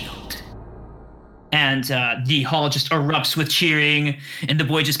 Wolf shield. And the hall just erupts with cheering. And the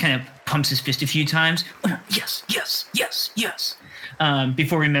boy just kind of pumps his fist a few times. Yes, yes, yes, yes.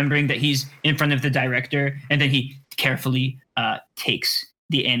 Before remembering that he's in front of the director. And then he carefully takes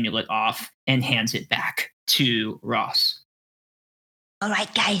the amulet off and hands it back to Ross. All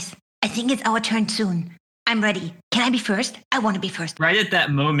right, guys. I think it's our turn soon. I'm ready. Can I be first? I want to be first. Right at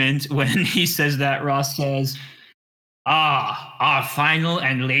that moment when he says that, Ross says, our final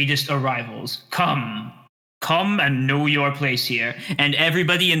and latest arrivals. Come and know your place here. And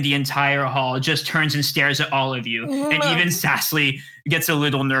everybody in the entire hall just turns and stares at all of you. And even Sassly gets a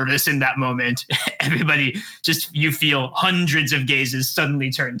little nervous in that moment. Everybody you feel hundreds of gazes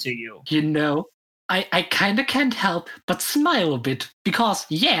suddenly turn to you. You know, I kind of can't help but smile a bit because,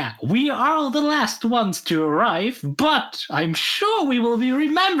 yeah, we are the last ones to arrive, but I'm sure we will be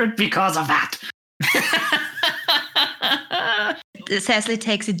remembered because of that. Sassly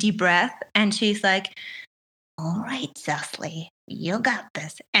takes a deep breath and she's like, all right, Sassly, you got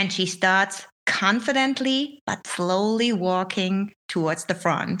this. And she starts confidently but slowly walking towards the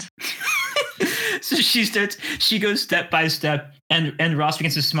front. So she goes step by step, and Ross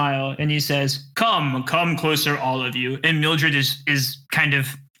begins to smile, and he says, come closer, all of you. And Mildred is kind of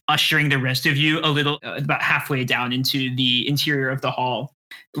ushering the rest of you a little, about halfway down into the interior of the hall.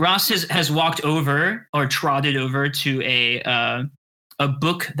 Ross has walked over, or trotted over to a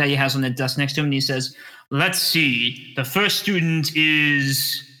book that he has on the desk next to him, and he says, let's see, the first student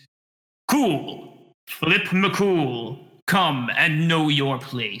is Cool, Flip McCool. Come and know your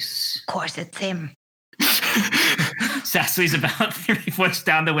place. Of course, it's him. Sassly's about 30 foot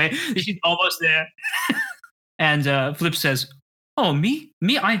down the way. She's almost there. And Flip says, oh, me?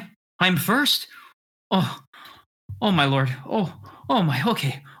 I'm first? Oh, my lord. Oh, my.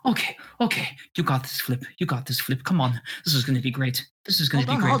 Okay. You got this, Flip. Come on. This is going to be great.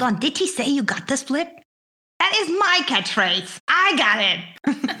 Hold on. Did he say you got this, Flip? That is my catchphrase. I got it.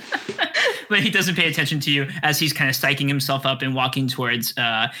 But he doesn't pay attention to you as he's kind of psyching himself up and walking towards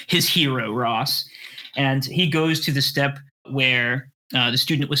his hero, Ross. And he goes to the step where the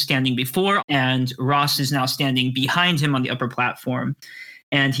student was standing before, and Ross is now standing behind him on the upper platform.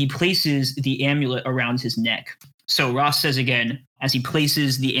 And he places the amulet around his neck. So Ross says again, as he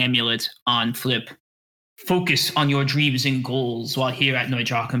places the amulet on Flip, focus on your dreams and goals while here at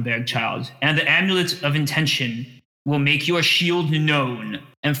Neu-Drakenberg, child. And the amulet of intention will make your shield known.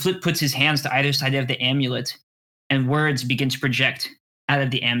 And Flip puts his hands to either side of the amulet, and words begin to project out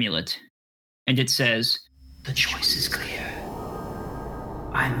of the amulet. And it says, the choice is clear.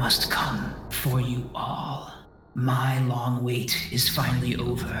 I must come for you all. My long wait is finally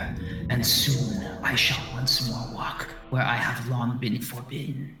over, and soon I shall once more walk where I have long been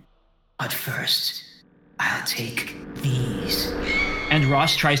forbidden. But first, I'll take these. And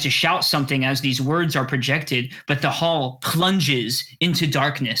Ross tries to shout something as these words are projected, but the hall plunges into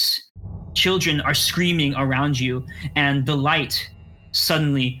darkness. Children are screaming around you, and the light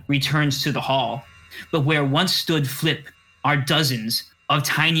suddenly returns to the hall. But where once stood Flip are dozens of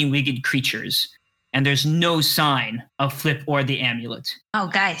tiny winged creatures, and there's no sign of Flip or the amulet. Oh,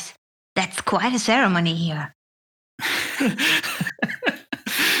 guys, that's quite a ceremony here.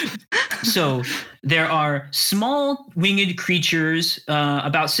 So there are small winged creatures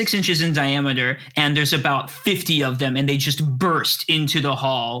about 6 inches in diameter, and there's about 50 of them, and they just burst into the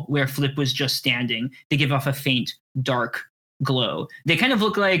hall where Flip was just standing. They give off a faint, dark glow. They kind of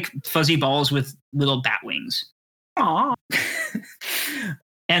look like fuzzy balls with little bat wings. Aww.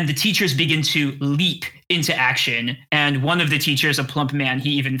 And the teachers begin to leap into action, and one of the teachers, a plump man, he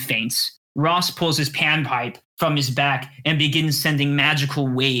even faints. Ross pulls his panpipe from his back and begins sending magical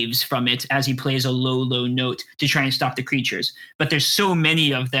waves from it as he plays a low, low note to try and stop the creatures. But there's so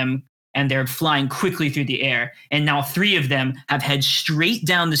many of them and they're flying quickly through the air. And now 3 of them have head straight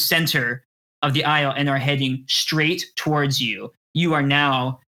down the center of the aisle and are heading straight towards you. You are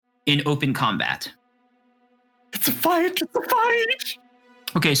now in open combat. It's a fight. It's a fight.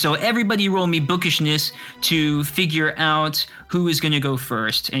 Okay, so everybody roll me bookishness to figure out who is going to go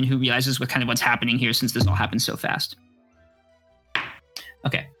first and who realizes what's happening here since this all happened so fast.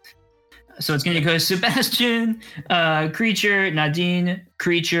 Okay. So it's going to go Sebastian, creature, Nadine,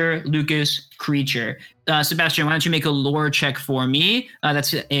 creature, Lucas, creature. Sebastian, why don't you make a lore check for me?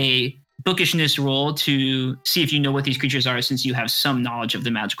 That's a bookishness roll to see if you know what these creatures are since you have some knowledge of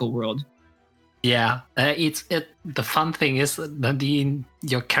the magical world. Yeah, the fun thing is, Nadine,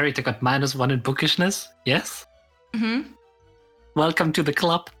 your character got -1 in bookishness, yes? Mm-hmm. Welcome to the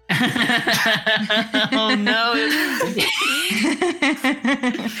club. Oh no.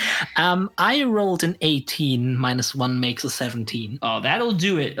 I rolled an 18, -1 makes a 17. Oh, that'll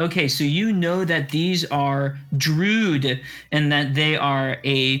do it. Okay, so you know that these are Druid and that they are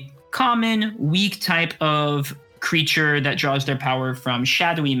a common, weak type of creature that draws their power from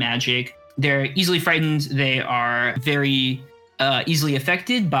shadowy magic. They're easily frightened. They are very easily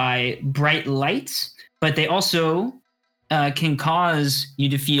affected by bright lights, but they also can cause you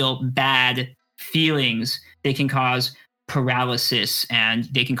to feel bad feelings. They can cause paralysis, and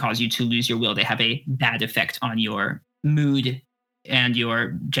they can cause you to lose your will. They have a bad effect on your mood and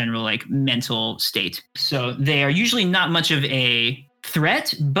your general mental state. So they are usually not much of a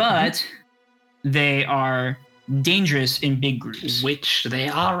threat, but they are dangerous in big groups. Which they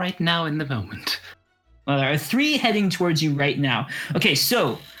are right now in the moment. Well, there are 3 heading towards you right now. Okay,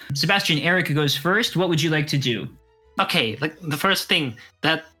 so Sebastian, Eric goes first. What would you like to do? Okay, the first thing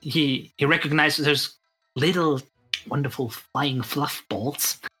that he recognizes, there's little wonderful flying fluff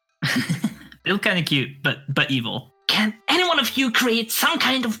balls. They look kind of cute, but evil. Can any one of you create some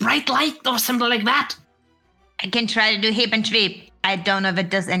kind of bright light or something like that? I can try to do hip and trip. I don't know if it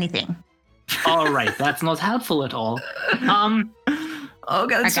does anything. All right, that's not helpful at all. Oh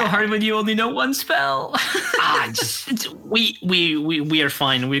god, it's so hard when you only know 1 spell. We are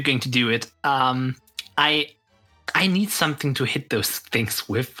fine. We're going to do it. I need something to hit those things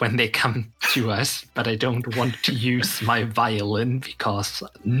with when they come to us, but I don't want to use my violin because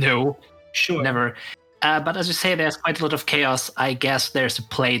no, Sure. never. But as you say, there's quite a lot of chaos. I guess there's a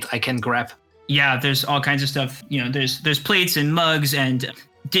plate I can grab. Yeah, there's all kinds of stuff. There's plates and mugs and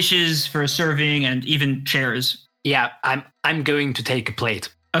dishes for serving and even chairs. Yeah, I'm going to take a plate.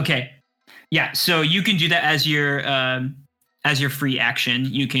 Okay. Yeah, so you can do that as your free action.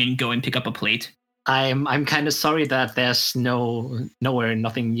 You can go and pick up a plate. I'm kind of sorry that there's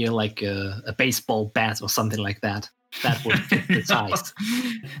nothing near a baseball bat or something like that. That would fit the size.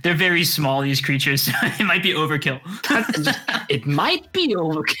 They're very small, these creatures. So it might be overkill. It might be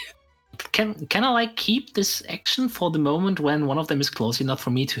overkill. Can I keep this action for the moment when one of them is close enough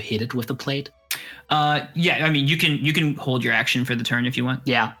for me to hit it with the plate? Yeah, I mean you can hold your action for the turn if you want.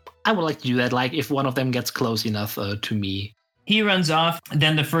 Yeah, I would like to do that. If one of them gets close enough to me. He runs off.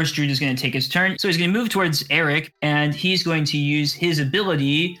 Then the first Druid is going to take his turn. So he's going to move towards Eric, and he's going to use his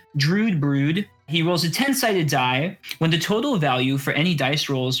ability, Druid Brood. He rolls a 10-sided die. When the total value for any dice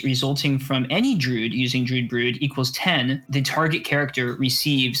rolls resulting from any Druid using Druid Brood equals 10, the target character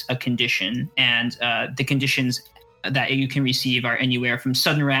receives a condition. And the conditions that you can receive are anywhere from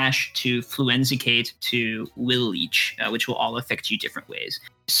Sudden Rash to Fluenzicate to Will Leech, which will all affect you different ways.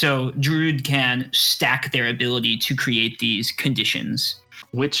 So Druid can stack their ability to create these conditions.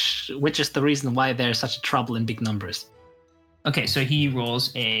 Which is the reason why there's such trouble in big numbers. Okay, so he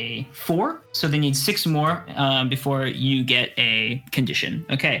rolls a 4. So they need 6 more before you get a condition.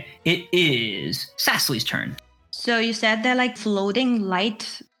 Okay, it is Sasley's turn. So you said they're floating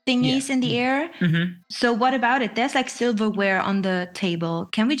light thingies in the air. Mm-hmm. So what about it? There's silverware on the table.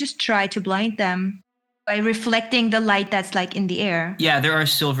 Can we just try to blind them by reflecting the light that's in the air? Yeah, there are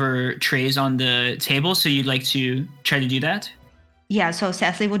silver trays on the table. So you'd like to try to do that? Yeah, so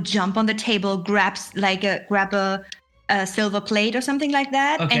Sasley would jump on the table, grab a silver plate or something like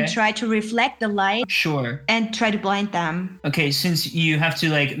that, and try to reflect the light. Sure. And try to blind them. Okay, since you have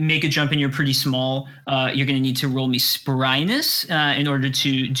to make a jump and you're pretty small, you're going to need to roll me Spryness in order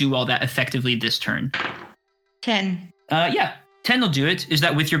to do all that effectively this turn. 10. Yeah, 10 will do it. Is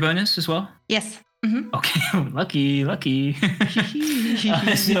that with your bonus as well? Yes. Mm-hmm. Okay, lucky.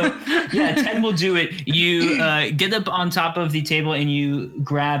 So, yeah, 10 will do it. You get up on top of the table and you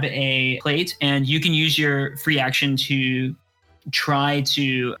grab a plate, and you can use your free action to try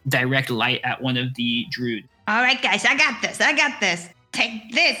to direct light at one of the Druid. All right, guys, I got this.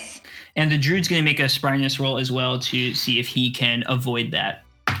 Take this. And the Druid's going to make a Spryness roll as well to see if he can avoid that.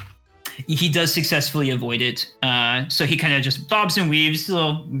 he does successfully avoid it. So he kind of just bobs and weaves.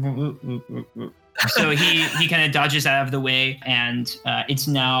 So he kind of dodges out of the way, and it's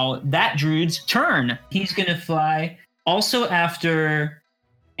now that druid's turn. He's going to fly also after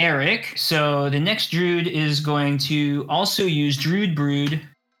Eric. So the next druid is going to also use Druid Brood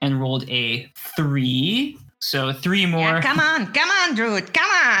and rolled a 3. So 3 more. Yeah, come on, Druid, come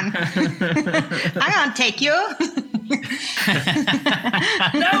on. I'm gonna take you.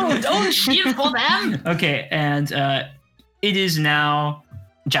 No, don't shoot for them. Okay, and it is now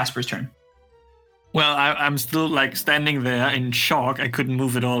Jasper's turn. Well, I'm still like standing there in shock. I couldn't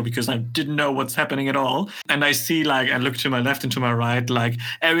move at all because I didn't know what's happening at all. And I see I look to my left and to my right, like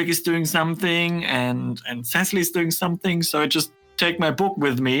Eric is doing something and Cecily is doing something. So I just take my book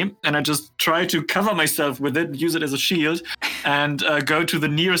with me and I just try to cover myself with it, use it as a shield, and go to the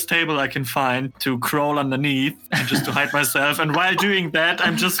nearest table I can find to crawl underneath and just to hide myself. And while doing that,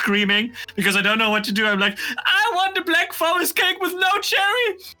 I'm just screaming because I don't know what to do. I'm like, I want the Black Forest cake with no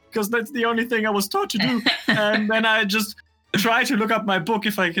cherry, because that's the only thing I was taught to do. And then I just try to look up my book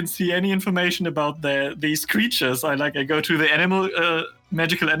if I can see any information about these creatures. I go to the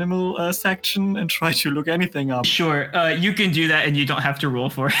magical animal section and try to look anything up. Sure, you can do that and you don't have to roll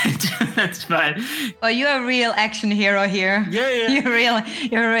for it. That's fine. Well, you're a real action hero here. Yeah.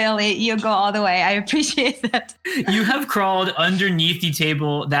 You go all the way. I appreciate that. You have crawled underneath the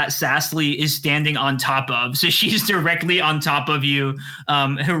table that Cecily is standing on top of. So she's directly on top of you,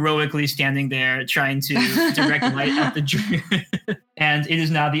 heroically standing there, trying to direct light at the druid. And it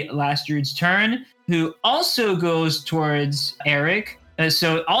is now the last druid's turn, who also goes towards Eric.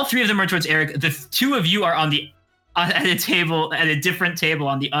 So all 3 of them are towards Eric. The 2 of you are at a different table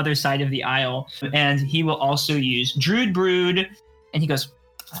on the other side of the aisle. And he will also use Druid Brood. And he goes,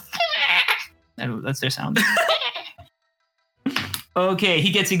 that's their sound. Okay, he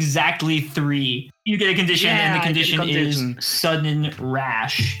gets exactly 3. You get a condition, and the condition is Sudden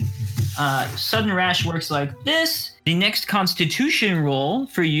Rash. Sudden Rash works like this. The next Constitution roll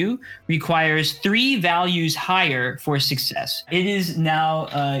for you requires 3 values higher for success. It is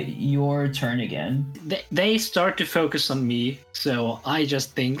now your turn again. They start to focus on me, so I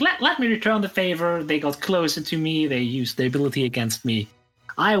just think, let me return the favor. They got closer to me. They used their ability against me.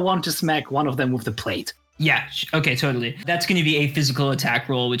 I want to smack one of them with the plate. Yeah, okay, totally. That's going to be a physical attack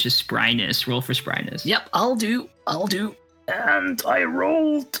roll, which is Spryness. Roll for Spryness. Yep, I'll do. And I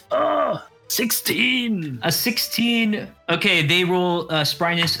rolled 16. A 16. Okay, they roll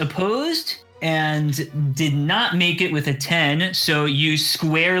Spryness opposed and did not make it with a 10. So you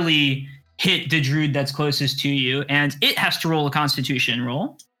squarely hit the druid that's closest to you, and it has to roll a Constitution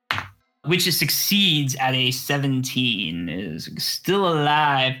roll, which it succeeds at a 17. It is still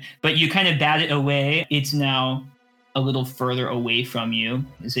alive, but you kind of bat it away. It's now a little further away from you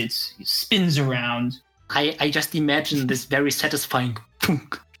as it spins around. I just imagine this very satisfying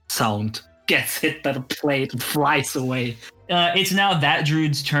thunk sound. Gets hit by the plate and flies away. It's now that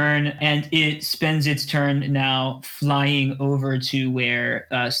druid's turn, and it spends its turn now flying over to where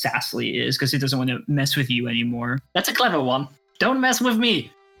Cecily is, because it doesn't want to mess with you anymore. That's a clever one. Don't mess with me.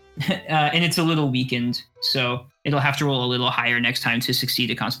 And it's a little weakened, so it'll have to roll a little higher next time to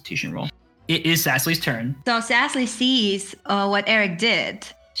succeed a Constitution roll. It is Cecily's turn. So Cecily sees what Eric did.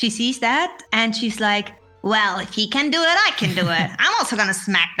 She sees that, and she's like, well, if he can do it, I can do it. I'm also going to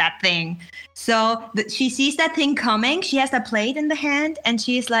smack that thing. So she sees that thing coming. She has that plate in the hand, and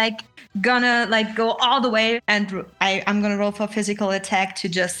she's gonna go all the way. And I'm going to roll for physical attack to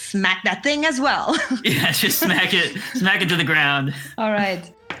just smack that thing as well. Yeah, just smack it to the ground. All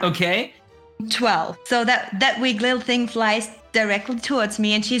right. Okay. 12. So that weak little thing flies directly towards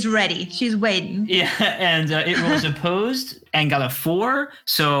me, and she's ready. She's waiting. Yeah, and it rolls opposed and got a 4,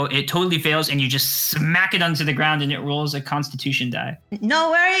 so it totally fails, and you just smack it onto the ground, and it rolls a Constitution die.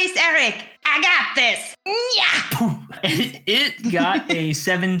 No worries, Eric. I got this. Yeah. And it got a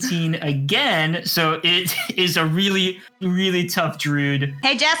 17 again, so it is a really, really tough druid.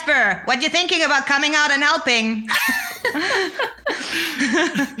 Hey, Jasper, what you thinking about coming out and helping?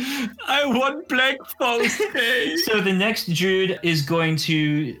 I want Black Forest cake. So the next druid is going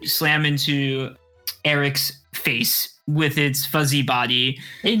to slam into Eric's face with its fuzzy body.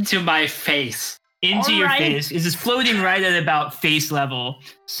 Into my face. Into your face. It is floating right at about face level.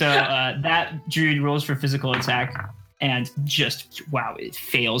 So that druid rolls for physical attack. And just, wow, it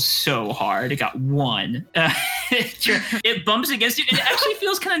fails so hard. It got 1. It bumps against you. It actually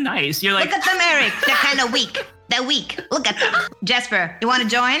feels kind of nice. You're like, look at them, Eric. They're kind of weak. They're weak. Look at them. Jasper, you want to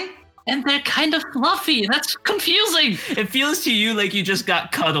join? And they're kind of fluffy. That's confusing. It feels to you like you just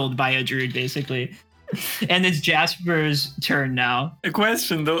got cuddled by a druid, basically. And it's Jasper's turn now. A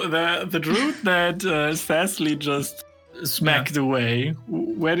question though: the druid that Cecily just smacked away,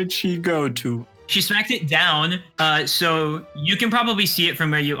 where did she go to? She smacked it down, so you can probably see it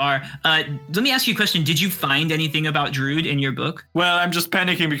from where you are. Let me ask you a question. Did you find anything about Druid in your book? Well, I'm just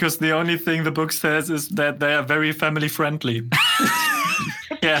panicking because the only thing the book says is that they are very family friendly.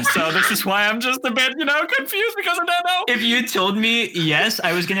 Yeah, so this is why I'm just a bit, confused because I don't know. If you told me yes,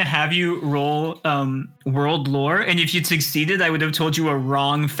 I was going to have you roll world lore, and if you'd succeeded, I would have told you a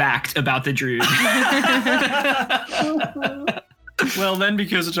wrong fact about the Druid. Well, then,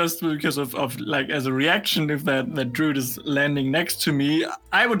 because of like as a reaction, if that druid is landing next to me,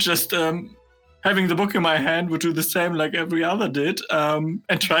 I would just having the book in my hand would do the same like every other did, and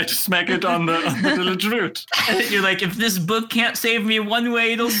try to smack it on the little druid. You're like, if this book can't save me one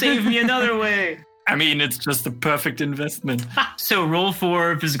way, it'll save me another way. I mean, it's just the perfect investment. So roll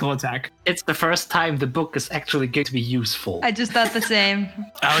for physical attack. It's the first time the book is actually going to be useful. I just thought the same.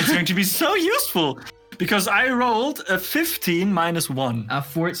 Oh, it's going to be so useful. Because I rolled a 15 minus 1.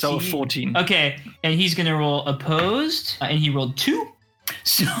 14. So 14. Okay, and he's going to roll opposed, and he rolled 2.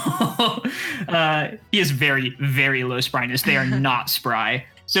 So he is very, very low spryness. They are not spry.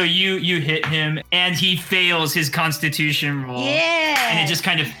 So you hit him, and he fails his constitution roll. Yeah. And it just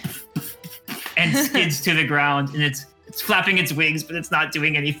kind of and skids to the ground, and it's flapping its wings, but it's not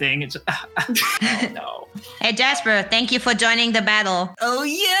doing anything. It's oh, no. Hey, Jasper, thank you for joining the battle. Oh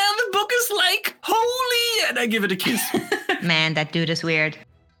yeah, the book is like holy, and I give it a kiss. Man, that dude is weird.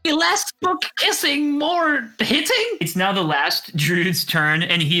 Less book kissing, more hitting. It's now the last druid's turn,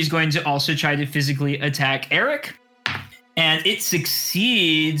 and he's going to also try to physically attack Eric. And it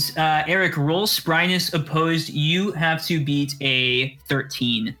succeeds. Eric, roll spryness opposed. You have to beat a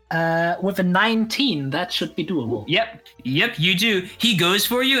 13. With a 19, that should be doable. Yep, you do. He goes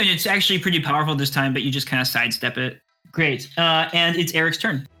for you, and it's actually pretty powerful this time, but you just kind of sidestep it. Great. And it's Eric's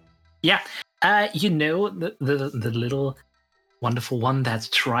turn. Yeah. The little wonderful one that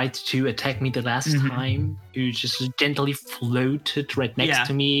tried to attack me the last time, who just gently floated right next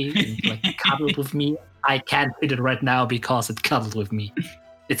to me, and, like cuddled with me. I can't hit it right now because it cuddled with me.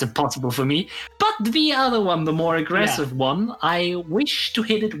 It's impossible for me. But the other one, the more aggressive one, I wish to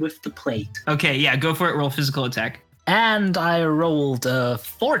hit it with the plate. Okay, yeah, go for it. Roll physical attack. And I rolled a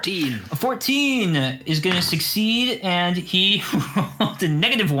 14. A 14 is going to succeed, and he rolled a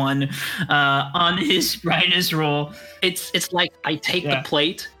 -1 on his spryness roll. It's like I take the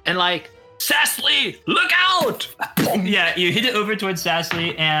plate and like, Cecily, look out! Yeah, you hit it over towards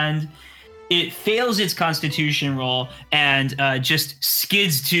Cecily, and it fails its constitution roll and just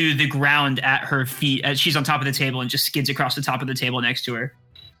skids to the ground at her feet. She's on top of the table and just skids across the top of the table next to her.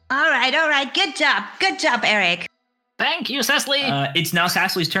 All right. Good job, Eric. Thank you, Cecily. It's now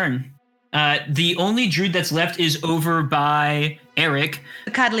Cecily's turn. The only druid that's left is over by Eric.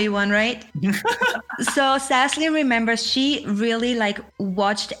 The cuddly one, right? So Cecily remembers she really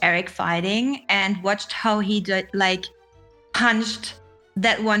watched Eric fighting and watched how he punched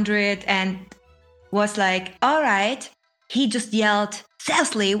that one druid and was like, all right. He just yelled,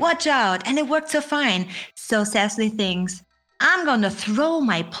 Cecily, watch out. And it worked so fine. So Cecily thinks, I'm going to throw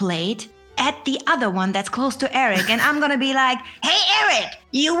my plate at the other one that's close to Eric. And I'm going to be like, hey, Eric,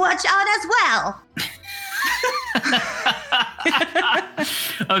 you watch out as well.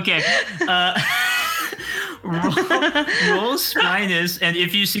 Okay. Roll spryness, and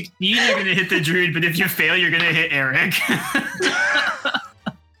if you succeed, you're going to hit the druid, but if you fail, you're going to hit Eric.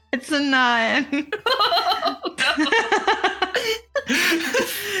 It's a 9.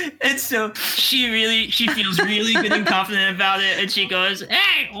 And so she feels really good and confident about it, and she goes,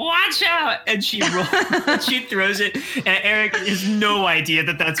 hey, watch out, and she throws it, and Eric has no idea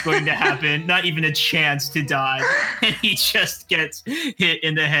that that's going to happen, not even a chance to die, and he just gets hit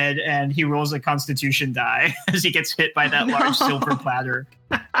in the head, and he rolls a constitution die as he gets hit by that large silver platter.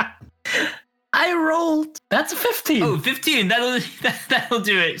 I rolled. That's a 15. Oh, 15. That'll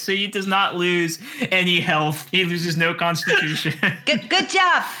do it. So he does not lose any health. He loses no constitution. Good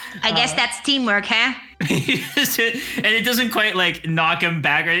job. I guess that's teamwork, huh? And it doesn't quite knock him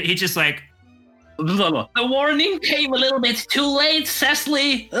back. He just The warning came a little bit too late,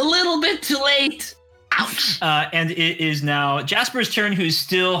 Cecily. A little bit too late. Ouch. And it is now Jasper's turn, who's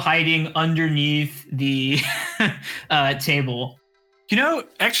still hiding underneath the table.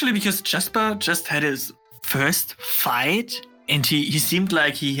 Actually, because Jasper just had his first fight, and he seemed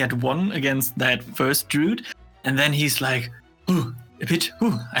like he had won against that first druid, and then he's like,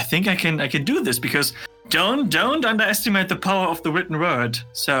 I think I can do this, because don't underestimate the power of the written word.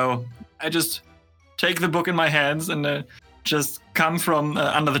 So I just take the book in my hands and just come from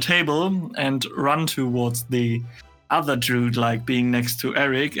under the table and run towards the other druid, like being next to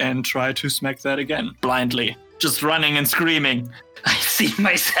Eric, and try to smack that again blindly, just running and screaming. I see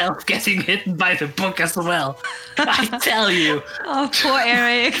myself getting hit by the book as well. I tell you. Oh, poor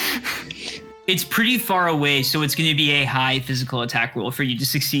Eric. It's pretty far away, so it's going to be a high physical attack roll for you to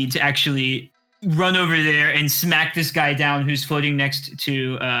succeed to actually run over there and smack this guy down who's floating next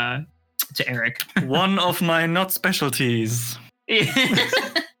to Eric. One of my not specialties.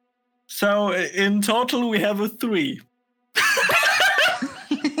 So in total, we have a 3.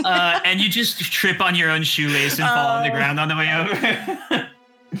 And you just trip on your own shoelace and fall on the ground on the way over.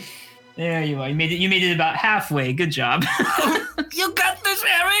 There you are. You made it about halfway. Good job. You got this,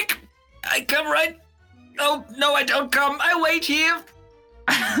 Eric. I come right. Oh, no, I don't come. I wait here.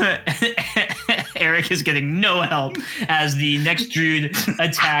 Eric is getting no help as the next druid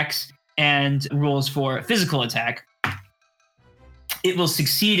attacks and rolls for physical attack. It will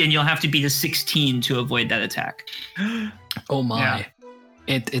succeed, and you'll have to beat a 16 to avoid that attack. Oh my. Yeah.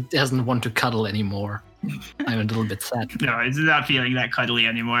 It doesn't want to cuddle anymore. I'm a little bit sad. No, it's not feeling that cuddly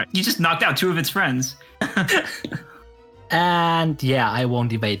anymore. You just knocked out 2 of its friends. And yeah, I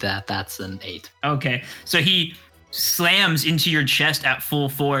won't evade that. That's an 8. Okay, so he slams into your chest at full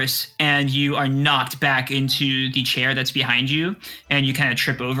force, and you are knocked back into the chair that's behind you, and you kind of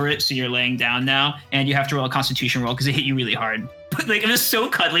trip over it, so you're laying down now, and you have to roll a Constitution roll because it hit you really hard. But like, it was so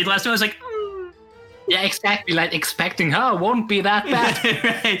cuddly. The last time I was like, Yeah, exactly. Like expecting, won't be that bad.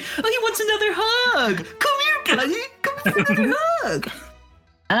 right. Oh, he wants another hug. Come here, buddy. Come for another hug.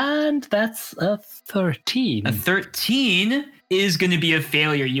 And that's a 13. A 13 is going to be a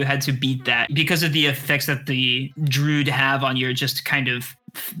failure. You had to beat that because of the effects that the druid have on your just kind of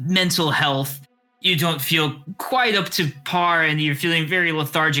mental health. You don't feel quite up to par, and you're feeling very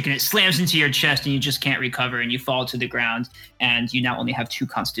lethargic, and it slams into your chest, and you just can't recover, and you fall to the ground, and you now only have 2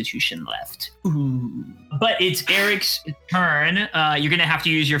 Constitution left. Ooh. But it's Eric's turn. You're going to have to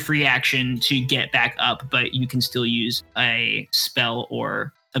use your free action to get back up, but you can still use a spell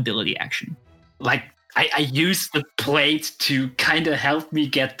or ability action. Like, I use the plate to kind of help me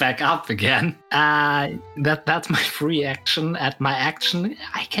get back up again. That's my free action. At my action,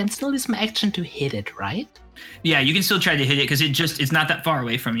 I can still use my action to hit it, right? Yeah, you can still try to hit it because it's not that far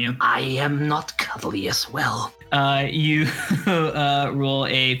away from you. I am not cuddly as well. You roll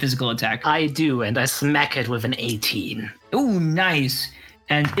a physical attack. I do, and I smack it with an 18. Oh, nice.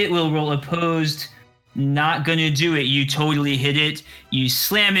 And it will roll opposed. Not gonna do it. You totally hit it. You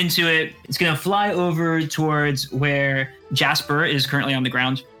slam into it. It's gonna fly over towards where Jasper is currently on the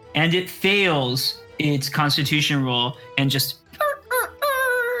ground, and it fails its Constitution roll and just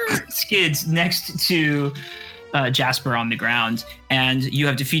skids next to Jasper on the ground. And you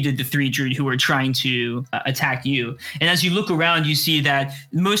have defeated the 3 druid who were trying to attack you. And as you look around, you see that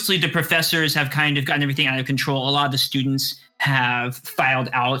mostly the professors have kind of gotten everything out of control. A lot of the students have filed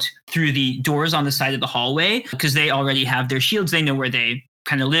out through the doors on the side of the hallway because they already have their shields. They know where they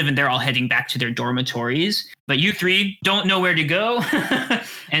kind of live, and they're all heading back to their dormitories. But you 3 don't know where to go.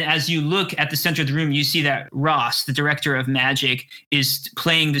 And as you look at the center of the room, you see that Ross, the director of magic, is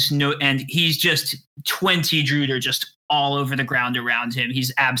playing this note, and he's just 20 druid are just all over the ground around him.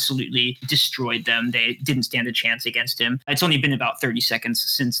 He's absolutely destroyed them. They didn't stand a chance against him. It's only been about 30 seconds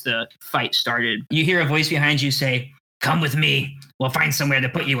since the fight started. You hear a voice behind you say, "Come with me. We'll find somewhere to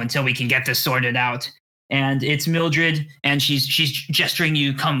put you until we can get this sorted out." And it's Mildred, and she's gesturing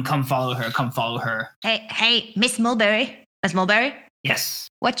you, come follow her, come follow her. Hey, Miss Mulberry. Miss Mulberry? Yes.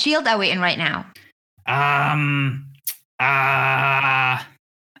 What shield are we in right now? I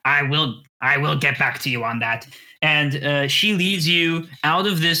will get back to you on that. And she leads you out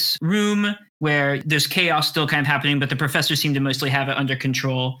of this room where there's chaos still kind of happening, but the professors seem to mostly have it under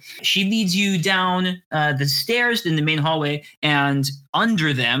control. She leads you down the stairs in the main hallway, and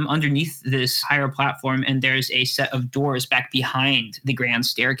under them, underneath this higher platform, and there's a set of doors back behind the grand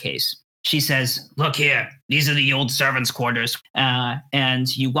staircase. She says, "Look here, these are the old servants' quarters."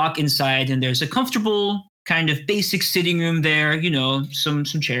 And you walk inside, and there's a comfortable kind of basic sitting room there, you know, some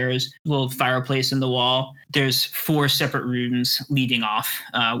chairs, little fireplace in the wall. There's 4 separate rooms leading off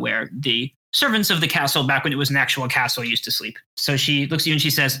where the servants of the castle, back when it was an actual castle, used to sleep. So she looks at you and she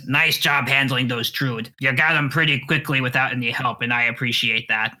says, "Nice job handling those druid. You got them pretty quickly without any help, and I appreciate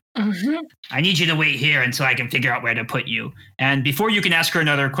that. Mm-hmm. I need you to wait here until I can figure out where to put you." And before you can ask her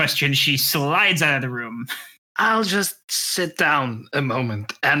another question, she slides out of the room. I'll just sit down a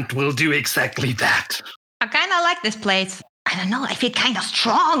moment, and we'll do exactly that. I kind of like this place. I don't know, I feel kind of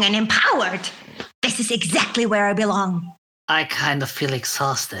strong and empowered. This is exactly where I belong. I kind of feel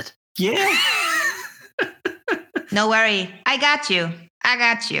exhausted. Yeah. No worry. I got you.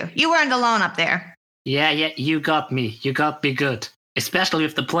 You weren't alone up there. Yeah, you got me. You got me good. Especially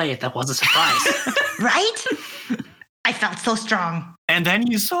with the plate. That was a surprise. Right? I felt so strong. And then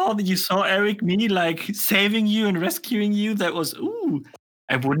you saw Eric me like saving you and rescuing you. That was, ooh,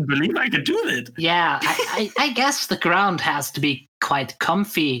 I wouldn't believe I could do that. Yeah, I guess the ground has to be quite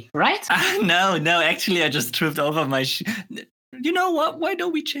comfy, right? No, actually I just tripped over my You know what? Why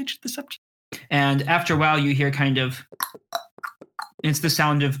don't we change the subject? And after a while, you hear kind of, it's the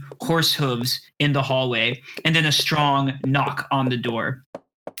sound of horse hooves in the hallway, and then a strong knock on the door.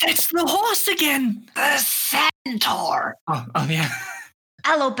 It's the horse again! The centaur! Oh yeah.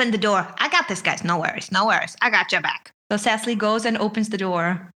 I'll open the door. I got this, guys. No worries. I got your back. So Cecily goes and opens the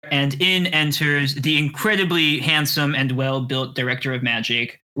door. And in enters the incredibly handsome and well-built director of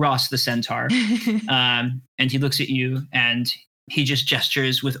magic, Ross the Centaur. And he looks at you and he just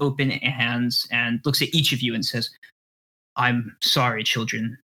gestures with open hands and looks at each of you and says, I'm sorry,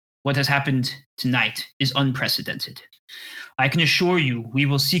 children. What has happened tonight is unprecedented. I can assure you we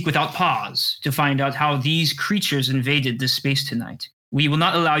will seek without pause to find out how these creatures invaded this space tonight. We will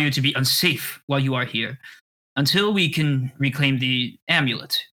not allow you to be unsafe while you are here until we can reclaim the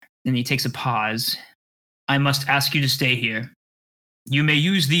amulet. Then he takes a pause. I must ask you to stay here. You may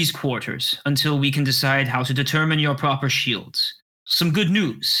use these quarters until we can decide how to determine your proper shields. Some good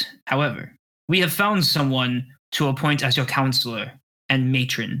news, however. We have found someone to appoint as your counselor and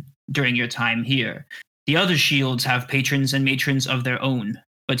matron during your time here. The other shields have patrons and matrons of their own,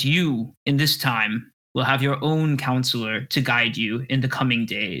 but you, in this time, will have your own counselor to guide you in the coming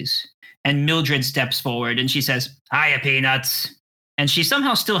days. And Mildred steps forward and she says, Hiya, Peanuts. And she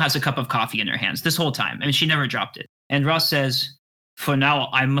somehow still has a cup of coffee in her hands this whole time. I mean, she never dropped it. And Ross says, for now,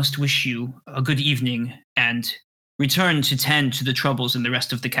 I must wish you a good evening and return to tend to the troubles in the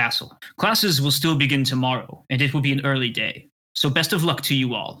rest of the castle. Classes will still begin tomorrow, and it will be an early day. So best of luck to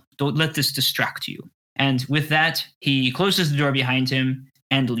you all. Don't let this distract you. And with that, he closes the door behind him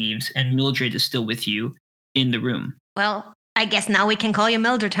and leaves, and Mildred is still with you in the room. Well, I guess now we can call you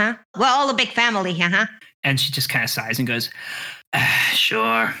Mildred, huh? We're all a big family here, huh? And she just kind of sighs and goes,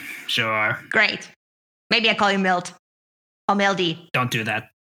 sure. Great. Maybe I call you Mild. Or Mildy. Don't do that.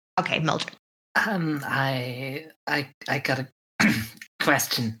 Okay, Mildred. I got a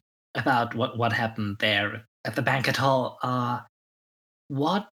question about what happened there at the banquet hall.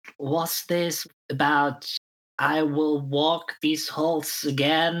 What was this about? I will walk these halls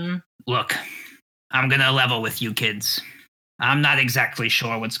again. Look, I'm gonna level with you kids. I'm not exactly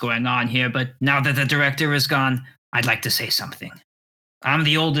sure what's going on here, but now that the director is gone, I'd like to say something. I'm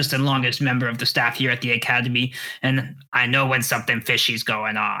the oldest and longest member of the staff here at the academy, and I know when something fishy's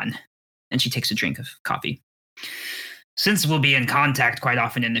going on. And she takes a drink of coffee. Since we'll be in contact quite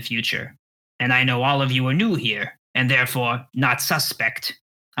often in the future, and I know all of you are new here, and therefore not suspect,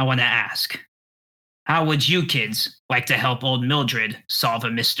 I want to ask, how would you kids like to help old Mildred solve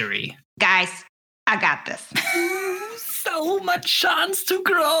a mystery? Guys, I got this. So much chance to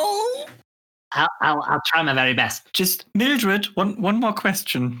grow. I'll try my very best. Just Mildred, one more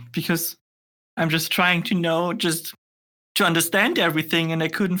question, because I'm just trying to know, just to understand everything, and I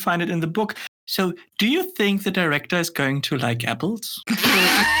couldn't find it in the book. So, do you think the director is going to like apples?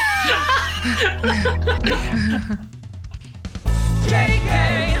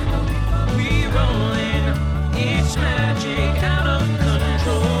 JK, we rolling, it's magic out of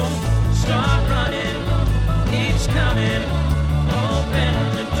control. Start running, it's coming,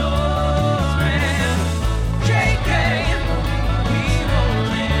 open the doors, man. JK, we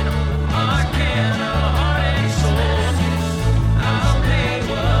rolling, Arcana, heart and soul. I'll pay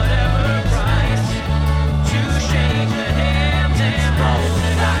whatever price to shake the hands and roll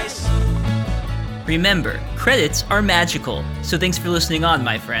the dice. Remember, credits are magical, so thanks for listening on,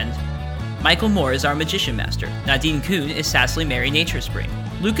 my friend. Michael Moore is our Magician Master, Nadine Kuhn is Cecily Mary Naturespring,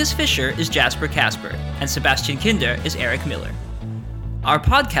 Lucas Fisher is Jasper Casper, and Sebastian Kinder is Eric Miller. Our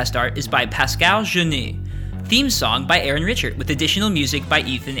podcast art is by Pascal Genet, theme song by Aaron Richard with additional music by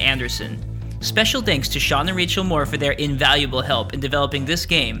Ethan Anderson. Special thanks to Sean and Rachel Moore for their invaluable help in developing this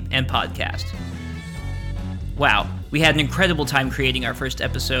game and podcast. Wow, we had an incredible time creating our first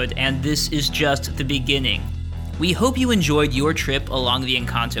episode, and this is just the beginning. We hope you enjoyed your trip along the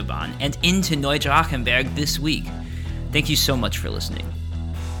Encantobahn and into Neudrachenberg this week. Thank you so much for listening.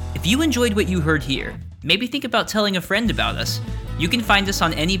 If you enjoyed what you heard here, maybe think about telling a friend about us. You can find us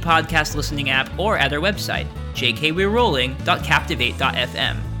on any podcast listening app or at our website,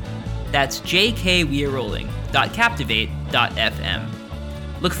 jkwe'rerolling.captivate.fm. That's jkwe'rerolling.captivate.fm.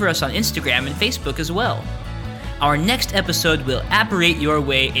 Look for us on Instagram and Facebook as well. Our next episode will apparate your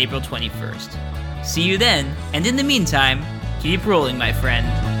way April 21st. See you then, and in the meantime, keep rolling, my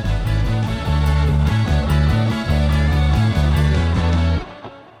friend.